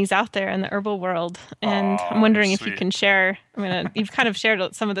companies out there in the herbal world. And I'm wondering if you can share, you've kind of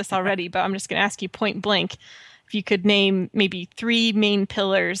shared some of this already, but I'm just going to ask you point blank, if you could name maybe 3 main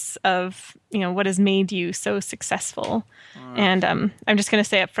pillars of, what has made you so successful. And I'm just going to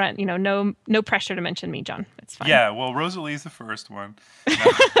say up front, no pressure to mention me, John. It's fine. Yeah, well, Rosalee's the first one.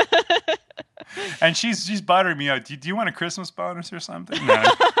 And she's buttering me out. Do you want a Christmas bonus or something? No.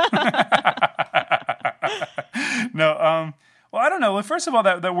 No. Well, I don't know. Well, first of all,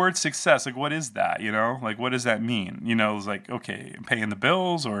 that word success, like, what is that? Like, what does that mean? It's like, okay, paying the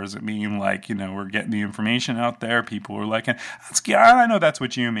bills, or does it mean like, we're getting the information out there? People are like, I know that's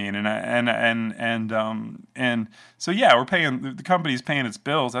what you mean, and so yeah, we're paying, the company's paying its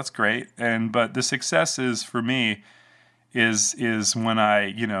bills. That's great, but the success is for me is when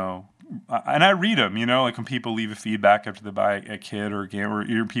I and I read them, like when people leave a feedback after they buy a kit or a game,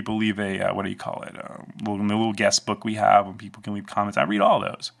 or people leave a, what do you call it, the little guest book we have when people can leave comments. I read all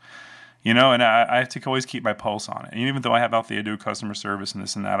those, and I have to always keep my pulse on it. And even though I have out there, I do customer service and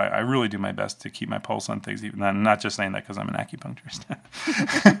this and that, I really do my best to keep my pulse on things. Even I'm not just saying that because I'm an acupuncturist.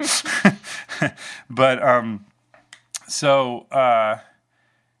 But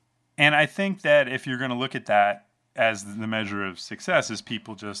and I think that if you're going to look at that as the measure of success, is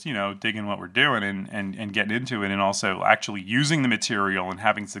people just, digging what we're doing and getting into it, and also actually using the material and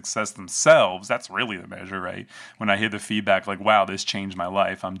having success themselves. That's really the measure, right? When I hear the feedback like, wow, this changed my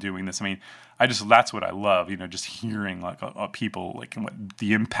life, I'm doing this. I mean, that's what I love, just hearing like people, like, what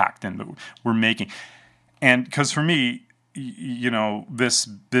the impact and we're making. And because for me,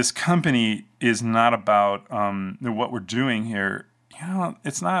 this company is not about what we're doing here.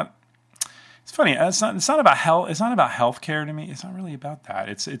 It's not. It's funny. It's not about health. It's not about healthcare to me. It's not really about that.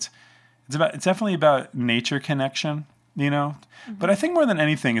 It's definitely about nature connection, Mm-hmm. But I think more than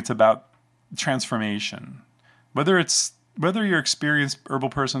anything, it's about transformation. Whether you're experienced herbal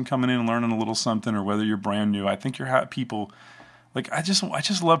person coming in and learning a little something, or whether you're brand new, I think people. Like, I just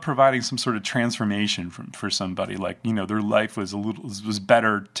love providing some sort of transformation for somebody. Like, their life was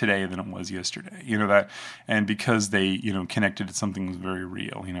better today than it was yesterday. That, and because they connected to something that was very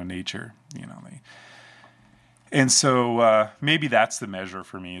real. Nature. And so maybe that's the measure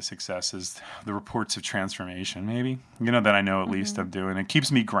for me of success, is the reports of transformation. Maybe that I know at least I'm doing. It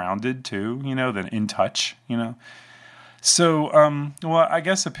keeps me grounded too. Then in touch. So well, I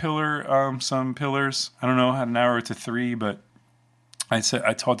guess a pillar. Some pillars. I don't know how to narrow it to 3, but I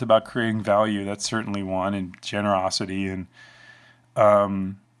talked about creating value. That's certainly one, and generosity, and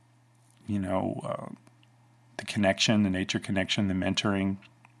the connection, the nature connection, the mentoring,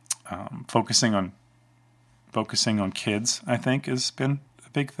 focusing on kids. I think has been a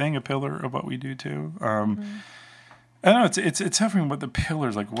big thing, a pillar of what we do too. I don't know. It's everything. What the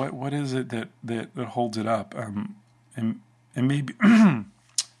pillars, like what is it that holds it up? And maybe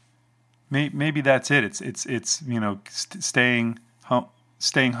maybe that's it. It's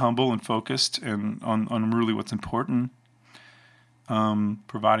staying humble and focused and on really what's important,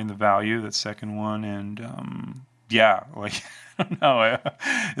 providing the value, that's second one, and like, I don't know,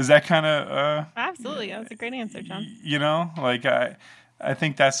 is that kind of absolutely, that's a great answer, John. Like I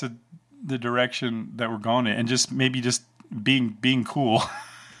think that's the direction that we're going in, and just maybe just being cool.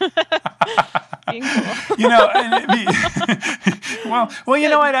 Being cool.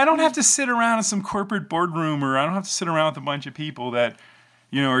 I don't have to sit around in some corporate boardroom, or I don't have to sit around with a bunch of people that,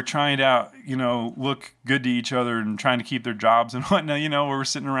 are trying to look good to each other and trying to keep their jobs and whatnot, where we're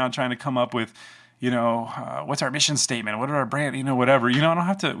sitting around trying to come up with, what's our mission statement? What are our brand, whatever, we don't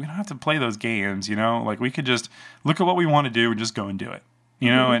have to play those games, like we could just look at what we want to do and just go and do it,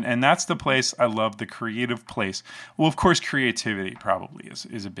 and that's the place I love, the creative place. Well, of course, creativity probably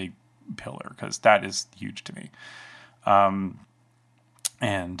is a big pillar, because that is huge to me.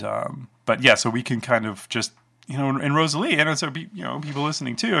 But yeah, so we can kind of just, and Rosalee, and so, people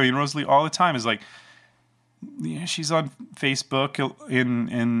listening too, Rosalee all the time is like, she's on Facebook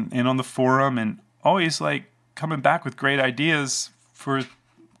and on the forum, and always like coming back with great ideas for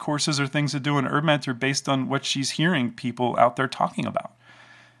courses or things to do in HerbMentor based on what she's hearing people out there talking about.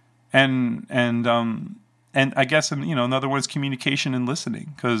 And I guess, another one is communication and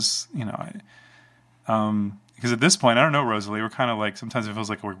listening, because, because at this point, I don't know, Rosalee, we're kind of like, sometimes it feels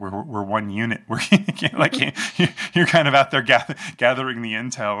like we're one unit. We're like, you're kind of out there gathering the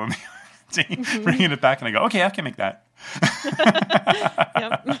intel and bringing it back, and I go, okay, I can make that.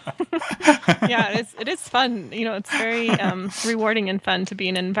 Yep. Yeah, it is fun. It's very rewarding and fun to be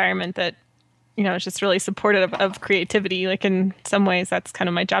in an environment that, it's just really supportive of creativity. Like, in some ways, that's kind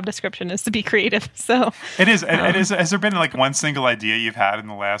of my job description, is to be creative. So it is. It is. Has there been like one single idea you've had in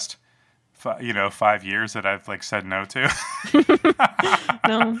the last 5 years that I've like said no to.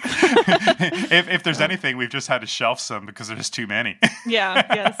 No. if there's anything, we've just had to shelf some because there's too many.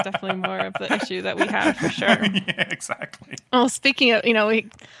 Yeah, it's definitely more of the issue that we have for sure. Yeah, exactly. Well, speaking of,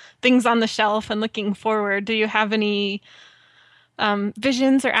 things on the shelf and looking forward, do you have any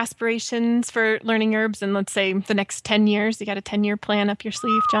visions or aspirations for Learning Herbs in, let's say, the next 10 years? You got a 10-year plan up your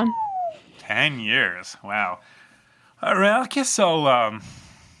sleeve, John? 10 years. Wow. All right,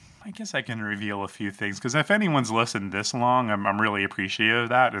 I guess I can reveal a few things, because if anyone's listened this long, I'm really appreciative of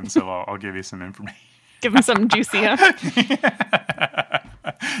that, and so I'll give you some information. Give them something juicy, huh? Yeah.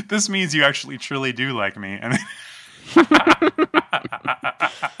 This means you actually truly do like me.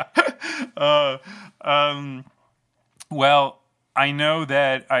 Well, I know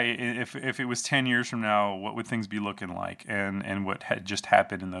that if it was 10 years from now, what would things be looking like, and what had just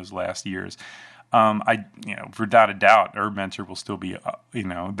happened in those last years? Without a doubt, HerbMentor will still be,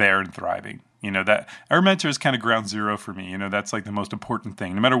 there and thriving. That HerbMentor is kind of ground zero for me. That's like the most important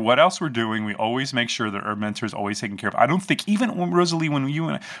thing. No matter what else we're doing, we always make sure that HerbMentor is always taken care of. I don't think, even when Rosalee,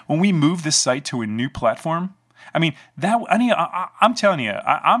 when we move this site to a new platform, I mean, I'm telling you,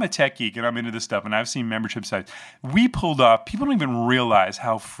 I'm a tech geek and I'm into this stuff, and I've seen membership sites. We pulled off, people don't even realize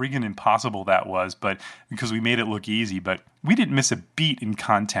how friggin' impossible that was, but because we made it look easy, but we didn't miss a beat in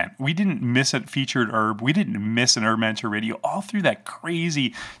content. We didn't miss a featured herb. We didn't miss an HerbMentor Radio all through that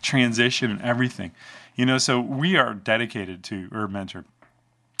crazy transition and everything. So we are dedicated to HerbMentor.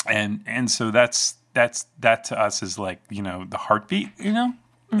 And so that to us is like, the heartbeat,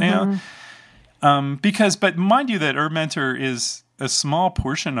 Mm-hmm. But mind you that HerbMentor is a small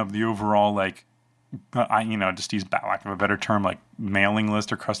portion of the overall, like, just use lack of a better term, like mailing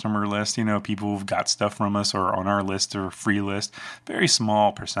list or customer list, people who've got stuff from us or on our list or free list. Very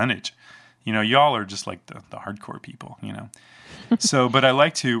small percentage. Y'all are just like the hardcore people, So, but I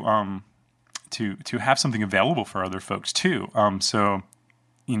like to have something available for other folks too. I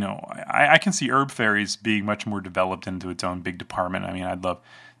can see herb fairies being much more developed into its own big department. I mean, I'd love,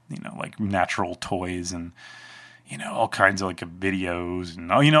 like natural toys and, all kinds of like videos and,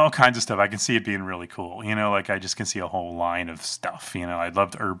 all kinds of stuff. I can see it being really cool. Like I just can see a whole line of stuff. I'd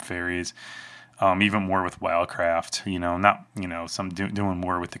love the herb fairies, even more with wildcraft, some doing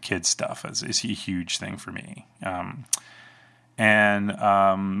more with the kids stuff is a huge thing for me.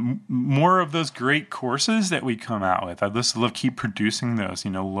 And more of those great courses that we come out with. I'd just love keep producing those,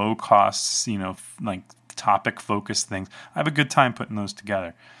 low costs, like topic focused things. I have a good time putting those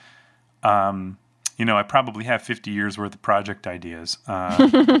together. I probably have 50 years worth of project ideas.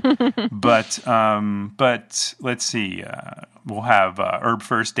 But let's see. We'll have Herb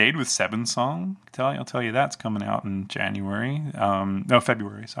First Aid with 7 Song. I'll tell you that's coming out in February,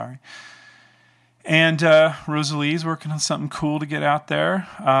 sorry. And Rosalee's working on something cool to get out there.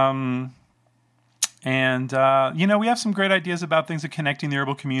 We have some great ideas about things of connecting the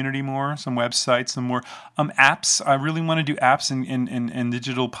herbal community more, some websites, some more apps. I really want to do apps in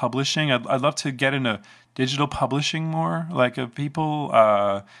digital publishing. I'd love to get into digital publishing more. Like people,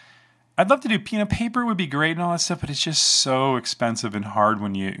 I'd love to do, paper would be great and all that stuff, but it's just so expensive and hard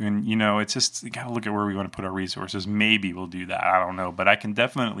it's just, you got to look at where we want to put our resources. Maybe we'll do that. I don't know, but I can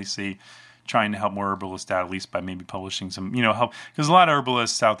definitely see trying to help more herbalists out, at least by maybe publishing some, help, because a lot of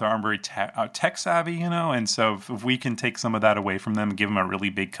herbalists out there aren't very tech savvy, and so if we can take some of that away from them and give them a really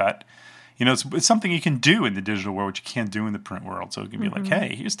big cut, it's something you can do in the digital world, which you can't do in the print world. So it can be like,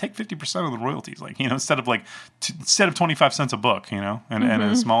 hey, just take 50% of the royalties, like, instead of 25 cents a book, and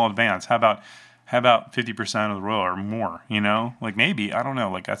a small advance, how about 50% of the royal or more, like maybe, I don't know,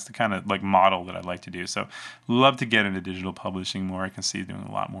 like that's the kind of like model that I'd like to do. So love to get into digital publishing more. I can see doing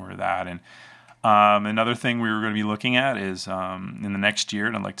a lot more of that. And another thing we were going to be looking at is in the next year,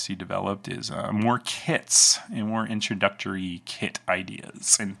 and I'd like to see developed, is more kits and more introductory kit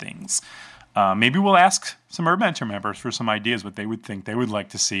ideas and things. Maybe we'll ask some HerbMentor members for some ideas, what they would think they would like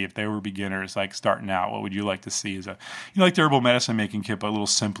to see if they were beginners, like starting out. What would you like to see as like the herbal medicine making kit, but a little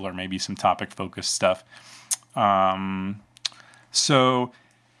simpler, maybe some topic focused stuff. So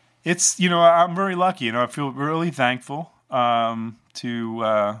it's, I'm very lucky, I feel really thankful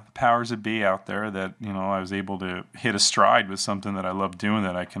to powers that be out there that, I was able to hit a stride with something that I love doing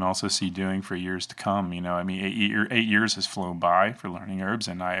that I can also see doing for years to come. 8 years has flown by for Learning Herbs,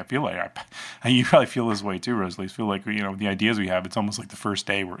 and I feel like you probably feel this way too, Rosalee. I feel like, the ideas we have, it's almost like the first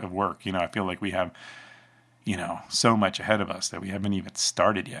day of work. I feel like we have, so much ahead of us that we haven't even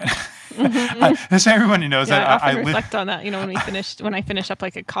started yet. Mm-hmm. So everyone knows that I reflect on that, when I finish up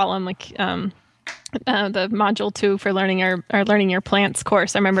like a column, like, the module 2 for learning your plants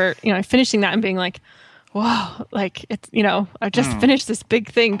course. I remember, finishing that and being like, whoa, like it's, I just finished this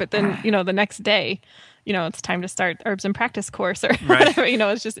big thing, but then, the next day, it's time to start herbs and practice course or whatever,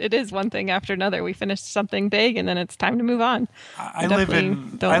 it is one thing after another. We finished something big and then it's time to move on. I think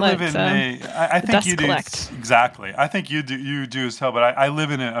you do. Exactly. I think you do as hell, but I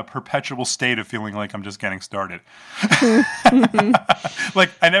live in a perpetual state of feeling like I'm just getting started.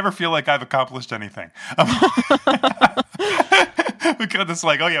 Like I never feel like I've accomplished anything. Because it's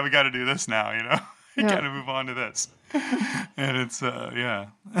like, oh yeah, we got to do this now, We got to move on to this. And it's, yeah.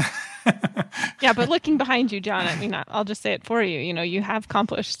 Yeah, but looking behind you, John, I mean, I'll just say it for you. You have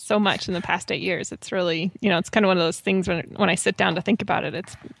accomplished so much in the past 8 years. It's really, it's kind of one of those things when I sit down to think about it,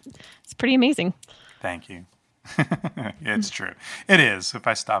 it's pretty amazing. Thank you. It's true. It is, if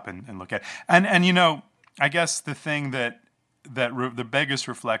I stop and look at it. And I guess the thing the biggest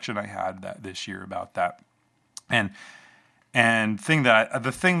reflection I had this year about that, and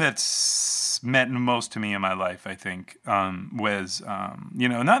the thing that's meant most to me in my life, I think, was,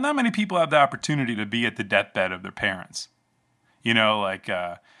 not many people have the opportunity to be at the deathbed of their parents, or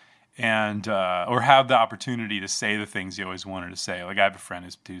have the opportunity to say the things you always wanted to say. Like I have a friend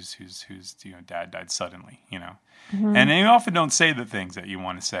whose dad died suddenly, Mm-hmm. and you often don't say the things that you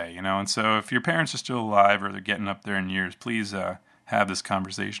want to say, and so if your parents are still alive or they're getting up there in years, please have this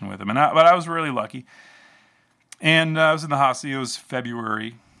conversation with them. But I was really lucky. And I was in the hospital. It was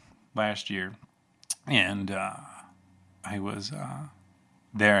February last year, and I was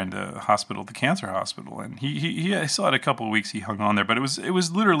there in the hospital, the cancer hospital. And he still had a couple of weeks. He hung on there, but it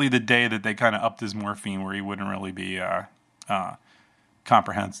was literally the day that they kind of upped his morphine, where he wouldn't really be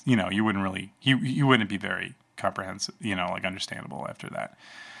comprehensive. You wouldn't really he wouldn't be very comprehensive. Like understandable after that.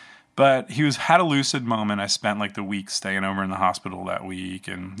 But he had a lucid moment. I spent like the week staying over in the hospital that week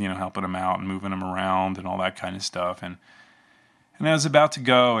and, helping him out and moving him around and all that kind of stuff. And I was about to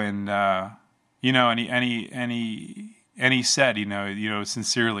go and, and he said,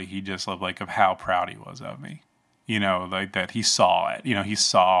 sincerely, he just loved like of how proud he was of me, like that he saw it, he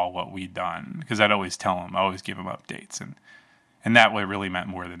saw what we'd done, because I'd always tell him, I always give him updates. And that way really meant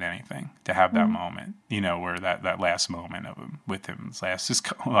more than anything to have that moment, where that last moment of him with him,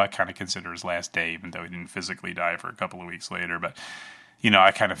 I kind of consider his last day, even though he didn't physically die for a couple of weeks later. But,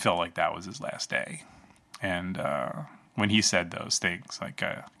 I kind of felt like that was his last day. And when he said those things, like,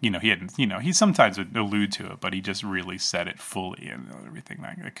 he hadn't, he sometimes would allude to it, but he just really said it fully and everything.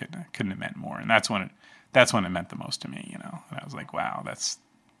 Like it couldn't have meant more. And that's when it meant the most to me, And I was like, wow, that's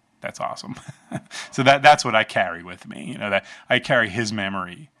awesome. So that's what I carry with me, that I carry his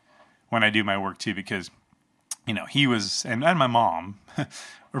memory when I do my work too, because, he was, and my mom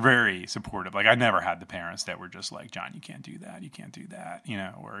were very supportive. Like I never had the parents that were just like, John, you can't do that. You can't do that.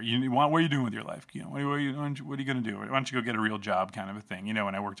 Or what are you doing with your life? What are you going to do? Why don't you go get a real job kind of a thing?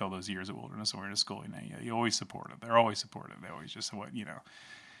 When I worked all those years at Wilderness Awareness School, you always supportive. They're always supportive. They always just,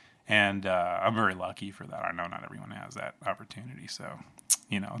 and I'm very lucky for that. I know not everyone has that opportunity. So,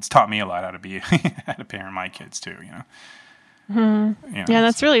 it's taught me a lot how to parent my kids too, Mm-hmm. Yeah,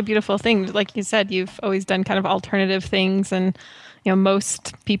 that's really a beautiful thing. Like you said, you've always done kind of alternative things, and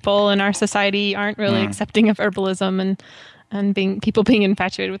most people in our society aren't really accepting of herbalism and being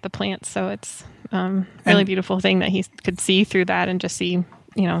infatuated with the plants. So it's really beautiful thing that he could see through that and just see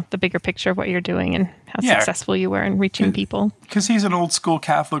the bigger picture of what you're doing and how successful you were in reaching people. Because he's an old school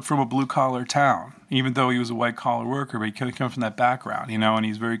Catholic from a blue collar town, even though he was a white collar worker, but he could have come from that background, and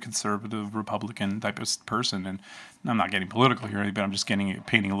he's a very conservative Republican type of person. And I'm not getting political here, but I'm just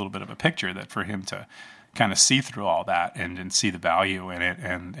painting a little bit of a picture that for him to kind of see through all that and see the value in it.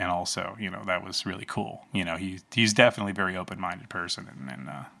 And also, that was really cool. He's definitely a very open-minded person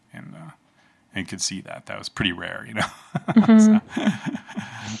and could see that. That was pretty rare,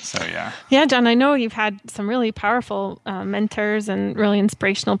 Mm-hmm. So, yeah. Yeah, John, I know you've had some really powerful mentors and really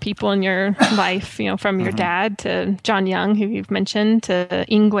inspirational people in your life, from your dad to John Young, who you've mentioned, to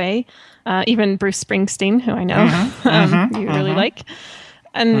Yngwie, even Bruce Springsteen, who I know you really like.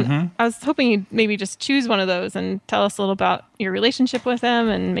 And I was hoping you'd maybe just choose one of those and tell us a little about your relationship with them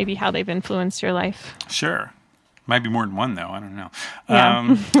and maybe how they've influenced your life. Sure. Might be more than one, though. I don't know.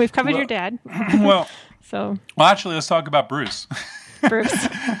 Yeah. We've covered your dad. Well, actually, let's talk about Bruce. Bruce.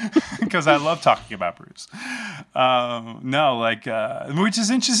 Because I love talking about Bruce. Which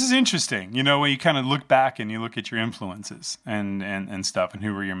is interesting, when you kind of look back and you look at your influences and stuff, and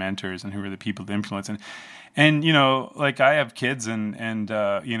who were your mentors and who were the people to influence. And I have kids and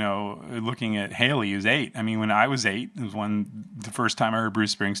looking at Haley, who's 8. I mean, when I was 8, it was the first time I heard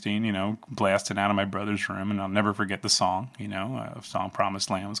Bruce Springsteen, blasting out of my brother's room, and I'll never forget the song, the song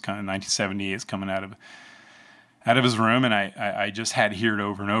Promised Land was kind of 1978. It's coming out of out of his room, and I just had hear it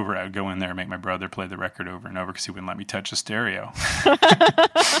over and over. I would go in there and make my brother play the record over and over because he wouldn't let me touch the stereo.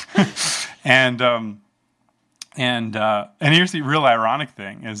 And here's the real ironic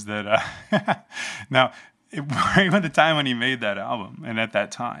thing is that now, right at the time when he made that album, and at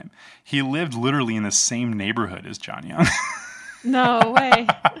that time, he lived literally in the same neighborhood as John Young. No way.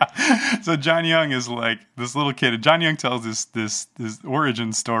 So John Young is like this little kid. John Young tells this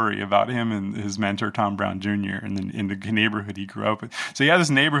origin story about him and his mentor Tom Brown Jr. and in the neighborhood he grew up in. So you have this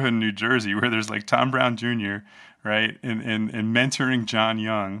neighborhood in New Jersey where there's like Tom Brown Jr., right, and mentoring John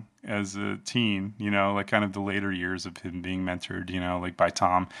Young as a teen, like kind of the later years of him being mentored, like by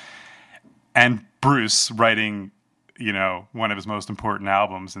Tom, and Bruce writing one of his most important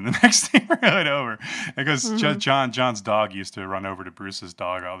albums in the next neighborhood over. Because John's dog used to run over to Bruce's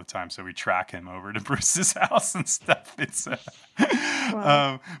dog all the time, so we track him over to Bruce's house and stuff. It's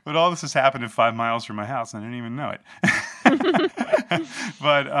wow. But all this has happened in 5 miles from my house, and I didn't even know it.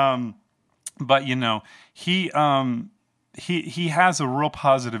 But he has a real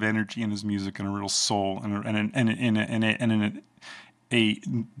positive energy in his music and a real soul and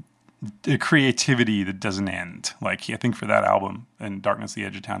a creativity that doesn't end. Like I think for that album and Darkness at the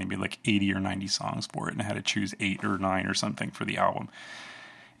Edge of Town, he made like 80 or 90 songs for it and had to choose 8 or 9 or something for the album.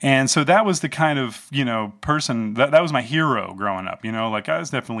 And so that was the kind of, person that was my hero growing up, like I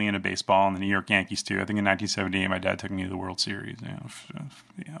was definitely into baseball and the New York Yankees too. I think in 1978, my dad took me to the World Series,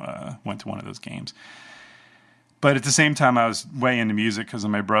 went to one of those games. But at the same time, I was way into music because of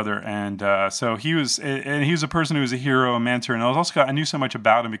my brother, and so he was a person who was a hero, a mentor, and I knew so much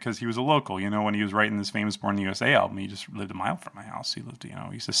about him because he was a local. When he was writing this famous Born in the USA album, he just lived a mile from my house. He lived,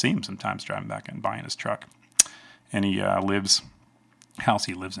 I used to see him sometimes driving back and buying his truck, and house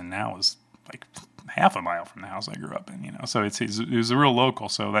he lives in now is like half a mile from the house I grew up in. So he was a real local.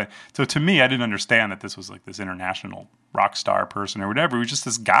 So to me, I didn't understand that this was like this international rock star person or whatever. He was just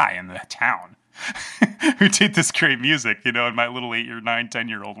this guy in the town. Who did this great music, in my little 8 or 9,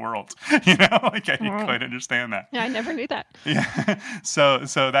 10-year-old world, like I didn't quite understand that. Yeah, I never knew that. Yeah, so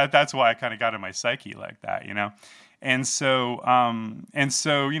that's why I kind of got in my psyche like that, and so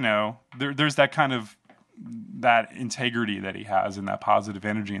there's that kind of that integrity that he has and that positive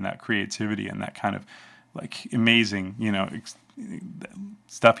energy and that creativity and that kind of like amazing,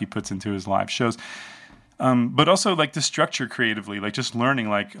 stuff he puts into his live shows. But also like the structure creatively, like just learning,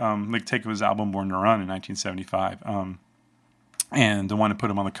 like take his album Born to Run in 1975, and the one to put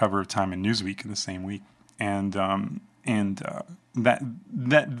him on the cover of Time and Newsweek in the same week, and I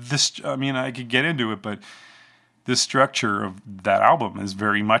could get into it, but the structure of that album is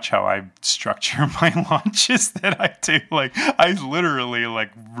very much how I structure my launches that I do. Like I literally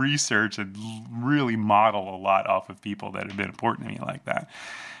like research and really model a lot off of people that have been important to me like that.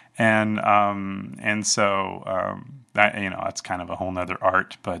 And so that it's kind of a whole nother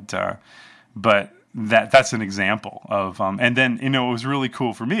art, but that's an example of and then what was really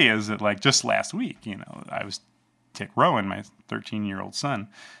cool for me is that like just last week I was Dick Rowan, my 13-year-old son,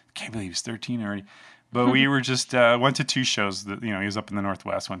 can't believe he's 13 already, but we were just went to 2 shows that he was up in the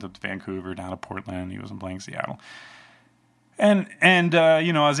Northwest, went up to Vancouver, down to Portland, he wasn't playing Seattle. And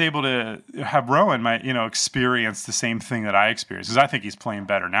I was able to have Rowan, experience the same thing that I experienced. Because I think he's playing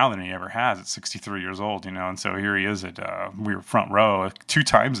better now than he ever has at 63 years old, And so here he is we were front row 2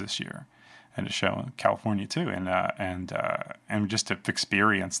 times this year at a show in California too. And just to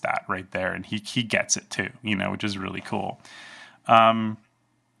experience that right there. And he gets it too, which is really cool.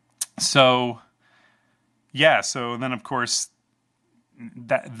 So then of course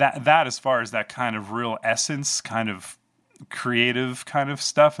that as far as that kind of real essence, kind of creative kind of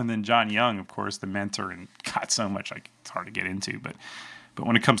stuff, and then John Young, of course, the mentor, and got so much like it's hard to get into, but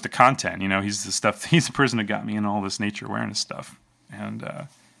when it comes to content, he's the person that got me in all this nature awareness stuff. And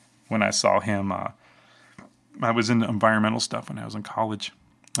when I saw him, I was into environmental stuff when I was in college,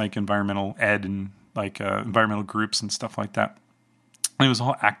 like environmental ed and like environmental groups and stuff like that. And it was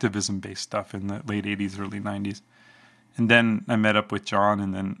all activism based stuff in the late 80s, early 90s. And then I met up with John,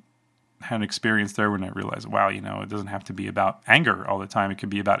 and then had an experience there when I realized, wow, it doesn't have to be about anger all the time. It could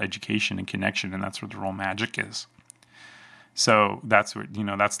be about education and connection, and that's where the real magic is. So that's what,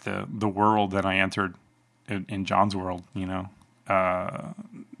 that's the world that I entered in John's world, from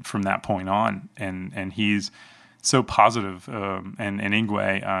that point on. And he's so positive. And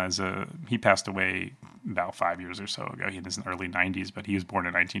Ingwe, he passed away about 5 years or so ago. He was in the early 90s, but he was born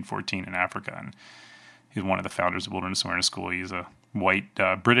in 1914 in Africa, and he's one of the founders of Wilderness Awareness School. He's a white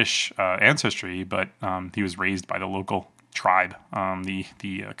British ancestry, but he was raised by the local tribe, the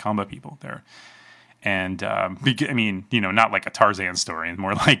Kamba people there. And not like a Tarzan story,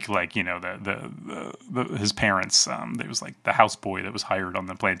 more like his parents. There was like the houseboy that was hired on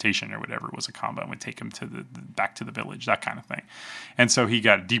the plantation or whatever was a combo and would take him to back to the village, that kind of thing. And so he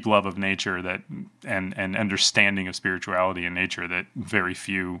got a deep love of nature and understanding of spirituality and nature that very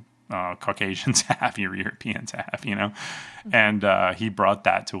few Caucasians have, Europeans have, and he brought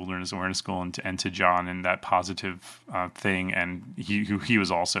that to Wilderness Awareness School and to John and that positive thing. And he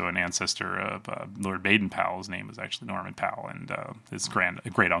was also an ancestor of Lord Baden-Powell. His name was actually Norman Powell, and his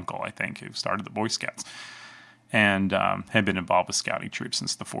great uncle, I think, who started the Boy Scouts and had been involved with scouting troops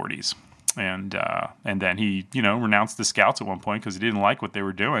since the 40s. And then he, renounced the Scouts at one point because he didn't like what they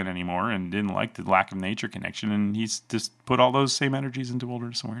were doing anymore and didn't like the lack of nature connection. And he's just put all those same energies into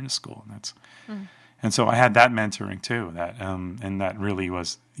Wilderness Awareness School. And that's, and so I had that mentoring too. And that really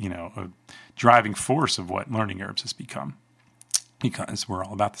was, a driving force of what Learning Herbs has become. Because we're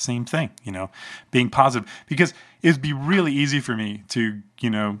all about the same thing, being positive. Because it'd be really easy for me to,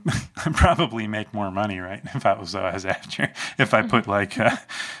 probably make more money, right? If I was if I put like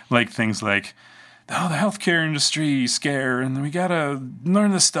things like, the healthcare industry scare, and we gotta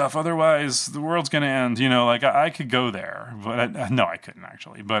learn this stuff, otherwise the world's gonna end. I could go there, but no, I couldn't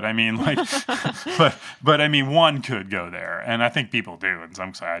actually. But I mean, but I mean, one could go there, and I think people do. And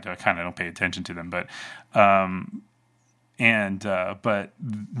some side, I kind of don't pay attention to them, but. But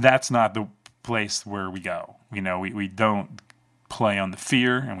that's not the place where we go. We don't play on the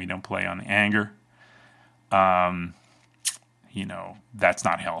fear and we don't play on the anger. That's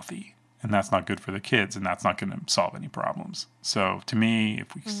not healthy and that's not good for the kids and that's not going to solve any problems. So to me,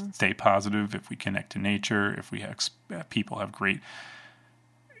 if we stay positive, if we connect to nature, if we have people have great,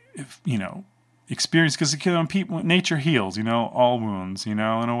 experience, because nature heals, all wounds, in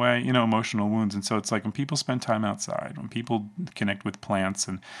a way, emotional wounds. And so it's like when people spend time outside, when people connect with plants,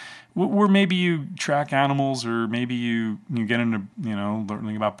 and where maybe you track animals, or maybe you get into,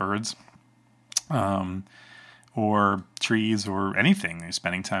 learning about birds, or trees, or anything. You're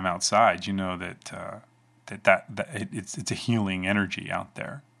spending time outside, that it's a healing energy out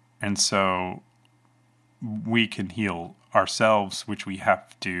there. And so we can heal ourselves, which we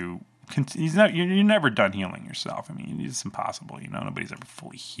have to. You're never done healing yourself. I mean, it's impossible. Nobody's ever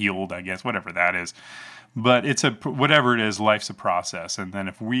fully healed, I guess, whatever that is. But whatever it is, life's a process. And then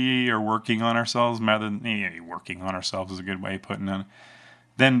if we are working on ourselves, rather than working on ourselves is a good way of putting it,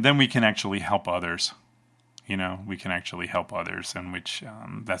 then we can actually help others. We can actually help others, and which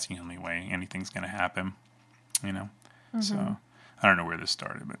that's the only way anything's going to happen. So I don't know where this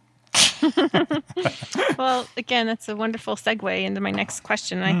started, but. Well, again, that's a wonderful segue into my next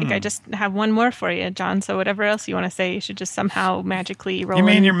question. I think I just have one more for you, John. So whatever else you want to say, you should just somehow magically roll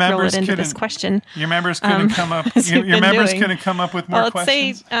it into this question. Your members couldn't come up. Your members couldn't come up with more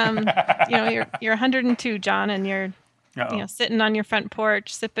questions. Let's say you're 102, John, and you're sitting on your front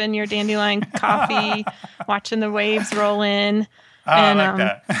porch, sipping your dandelion coffee, watching the waves roll in. I like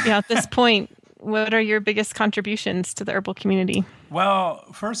that. At this point, what are your biggest contributions to the herbal community? Well,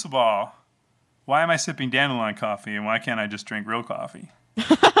 first of all, why am I sipping dandelion coffee, and why can't I just drink real coffee?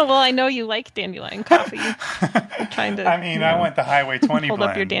 Well, I know you like dandelion coffee. I'm trying to. I went the Highway 20 hold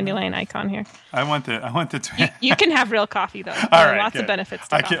blend. Up your dandelion icon here. I went the. You can have real coffee though. All right, lots good. of benefits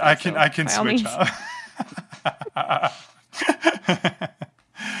to coffee. I can switch up.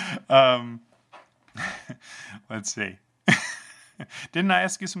 Let's see. Didn't I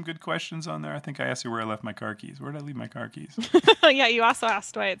ask you some good questions on there? I think I asked you where I left my car keys. Where did I leave my car keys? Yeah, you also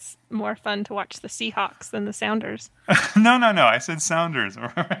asked why it's more fun to watch the Seahawks than the Sounders. No. I said Sounders.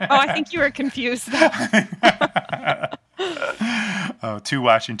 I think you were confused. Two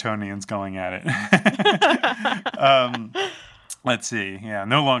Washingtonians going at it. Let's see. Yeah,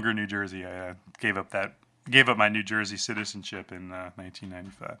 no longer New Jersey. I gave up my New Jersey citizenship in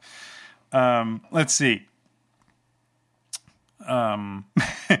 1995. Let's see.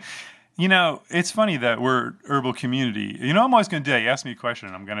 It's funny that we're herbal community. I'm always going to ask me a question,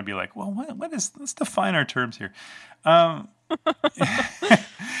 and I'm going to be like, well, let's define our terms here.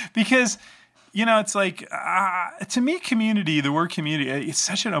 Because, it's like, to me, community, the word community, it's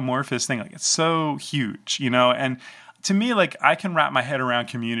such an amorphous thing. Like, it's so huge, and to me, like, I can wrap my head around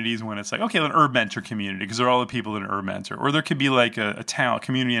communities when it's like, okay, an HerbMentor community, because they're all the people in HerbMentor. Or there could be like a town,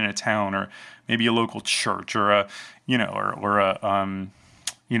 community in a town, or maybe a local church, or a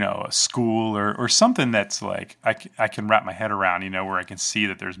school, or something that's like, I can wrap my head around, where I can see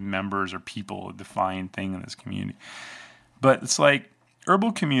that there's members or people, a defined thing in this community. But it's like,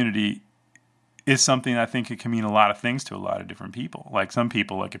 herbal community is something I think it can mean a lot of things to a lot of different people. Like some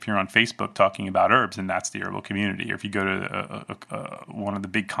people, like if you're on Facebook talking about herbs, and that's the herbal community. Or if you go to one of the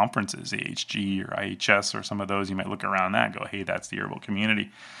big conferences, AHG or IHS or some of those, you might look around that and go, hey, that's the herbal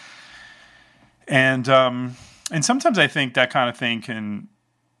community. And sometimes I think that kind of thing can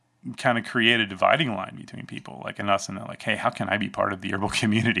kind of create a dividing line between people, like in us, and they're like, hey, how can I be part of the herbal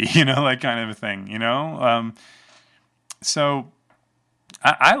community? Like kind of a thing, So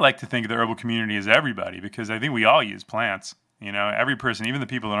I like to think of the herbal community as everybody, because I think we all use plants. Every person, even the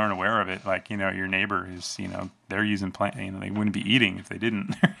people that aren't aware of it, like, your neighbor is, they're using plant, they wouldn't be eating if they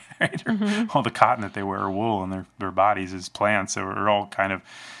didn't, right? All the cotton that they wear or wool on their bodies is plants. So we're all kind of,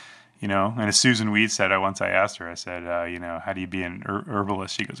 and as Susan Weed said, I asked her, I said, how do you be an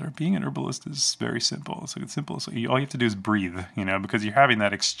herbalist? She goes, being an herbalist is very simple. So it's simple. So all you have to do is breathe, because you're having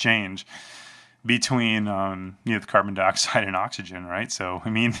that exchange between the carbon dioxide and oxygen, right? So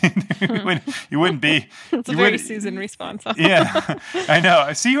I mean, you wouldn't be. It's a very Susan response. Yeah, I know.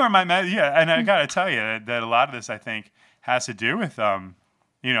 I see where and I got to tell you that a lot of this I think has to do with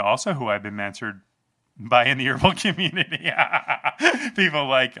also who I've been mentored by in the herbal community. People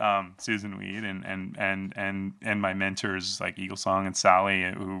like Susan Weed and my mentors like Eagle Song and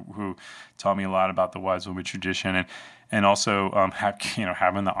Sally, who taught me a lot about the wise woman tradition, and also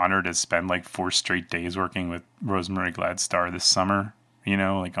having the honor to spend like 4 straight days working with Rosemary Gladstar this summer.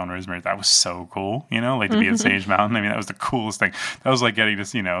 Like on Rosemary, that was so cool. Like to be at Sage Mountain. I mean, that was the coolest thing. That was like getting to,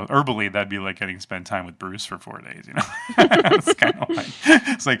 herbally, that'd be like getting to spend time with Bruce for 4 days. It's kind of like,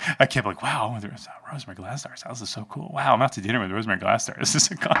 it's like I kept like, wow, Rosemary Gladstar's house is so cool. Wow, I'm out to dinner with Rosemary Gladstar. This is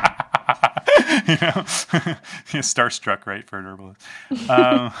starstruck, right, for an herbalist.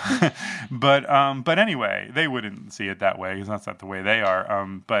 But anyway, they wouldn't see it that way because that's not the way they are.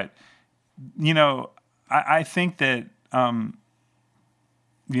 But I think that.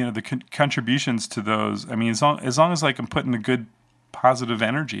 The contributions to those, I mean, as long as like I'm putting a good positive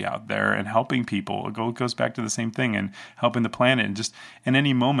energy out there and helping people, it goes back to the same thing, and helping the planet, and just in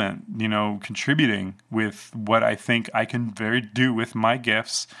any moment, contributing with what I think I can do with my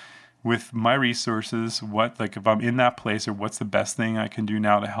gifts, with my resources, if I'm in that place, or what's the best thing I can do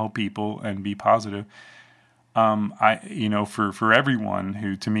now to help people and be positive. For everyone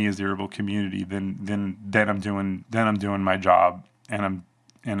who to me is the herbal community, then I'm doing my job, and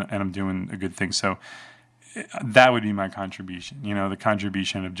I'm doing a good thing. So that would be my contribution, the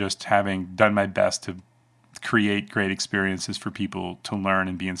contribution of just having done my best to create great experiences for people to learn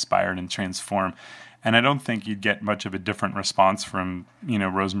and be inspired and transform. And I don't think you'd get much of a different response from,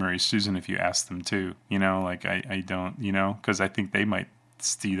 Rosemary, Susan, if you asked them to, I don't, because I think they might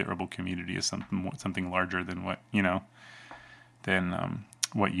see the herbal community as something larger than what,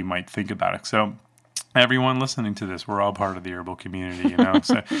 what you might think about it. So, everyone listening to this, we're all part of the herbal community,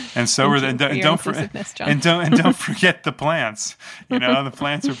 So, and so we're and don't forget the plants. The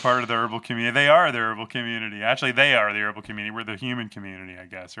plants are part of the herbal community. They are the herbal community. Actually, they are the herbal community. We're the human community, I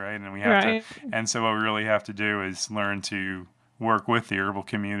guess, right? And we have to. And so, what we really have to do is learn to work with the herbal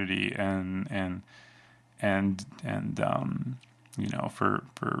community and for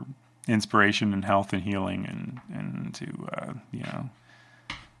inspiration and health and healing and to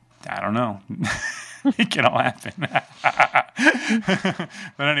I don't know. Make it all happen.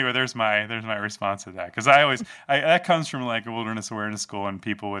 But anyway, there's my response to that, because that comes from like a wilderness awareness school, and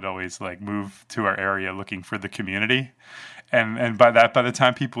people would always like move to our area looking for the community, and by the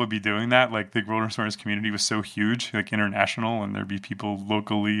time people would be doing that, like the wilderness awareness community was so huge, like international, and there'd be people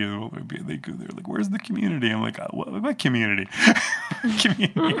locally, and they're like, "Where's the community?" I'm like, "What community? What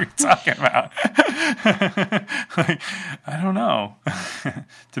community are you talking about?" Like, I don't know.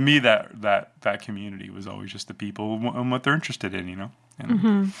 To me, that community was always just the people and what they're interested in,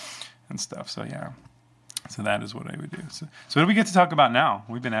 and stuff. So yeah, so that is what I would do. So what do we get to talk about now?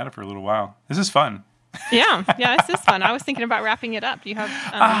 We've been at it for a little while. This is fun. Yeah, this is fun. I was thinking about wrapping it up. Do you have? Do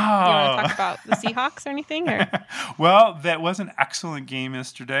you want to talk about the Seahawks or anything? Or? Well, that was an excellent game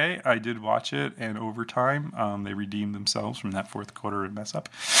yesterday. I did watch it, and overtime, they redeemed themselves from that fourth quarter mess up.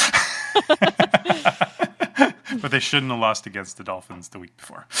 But they shouldn't have lost against the Dolphins the week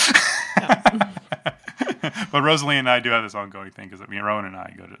before. But Rosalee and I do have this ongoing thing, because Rowan and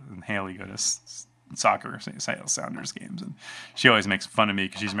I and Haley go to soccer, Seattle Sounders games, and she always makes fun of me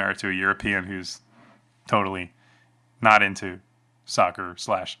because she's married to a European who's totally not into soccer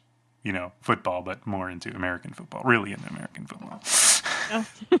 / football, but more into American football, really into American football.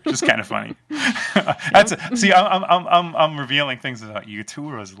 Just kind of funny. I'm revealing things about you too,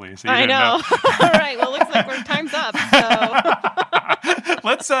 Rosalee. So I know. All right. Well, it looks like we're time's up. So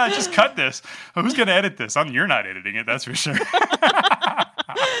let's just cut this. Who's going to edit this? You're not editing it, that's for sure.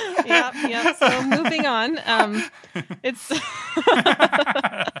 Yep. So moving on. It's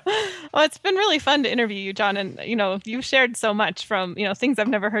well, it's been really fun to interview you, John, and you've shared so much from things I've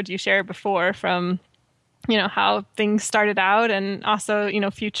never heard you share before, from how things started out, and also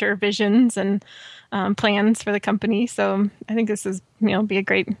future visions and plans for the company. So I think this is be a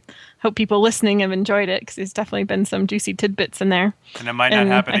great. Hope people listening have enjoyed it, because there's definitely been some juicy tidbits in there. And it might not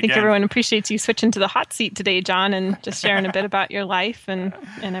happen again. I think everyone appreciates you switching to the hot seat today, John, and just sharing a bit about your life and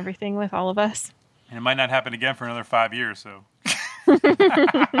everything with all of us. And it might not happen again for another 5 years. So.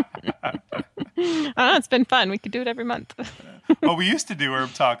 It's been fun. We could do it every month. Well, we used to do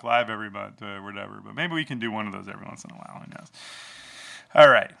Herb Talk Live every month or whatever, but maybe we can do one of those every once in a while. Who knows? All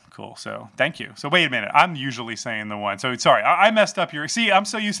right, cool. So thank you. So wait a minute. I'm usually saying the one. So sorry, I messed up your... See, I'm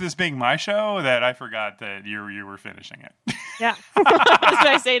so used to this being my show that I forgot that you were finishing it. Yeah. Should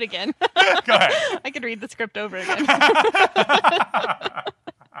I say it again? Go ahead. I could read the script over again.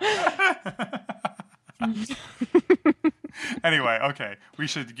 Anyway, okay. We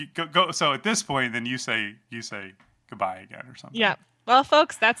should go. So at this point, then you say goodbye again or something. Yeah. Well,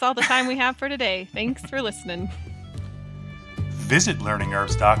 folks, that's all the time we have for today. Thanks for listening. Visit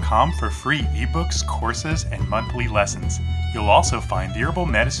LearningHerbs.com for free ebooks, courses, and monthly lessons. You'll also find the Herbal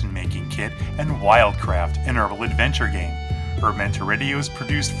Medicine Making Kit and Wildcraft, an herbal adventure game. HerbMentor Radio is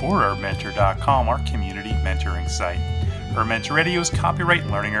produced for HerbMentor.com, our community mentoring site. HerbMentor Radio is copyright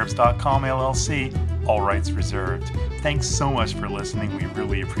LearningHerbs.com LLC, all rights reserved. Thanks so much for listening. We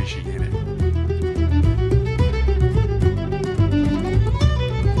really appreciate it.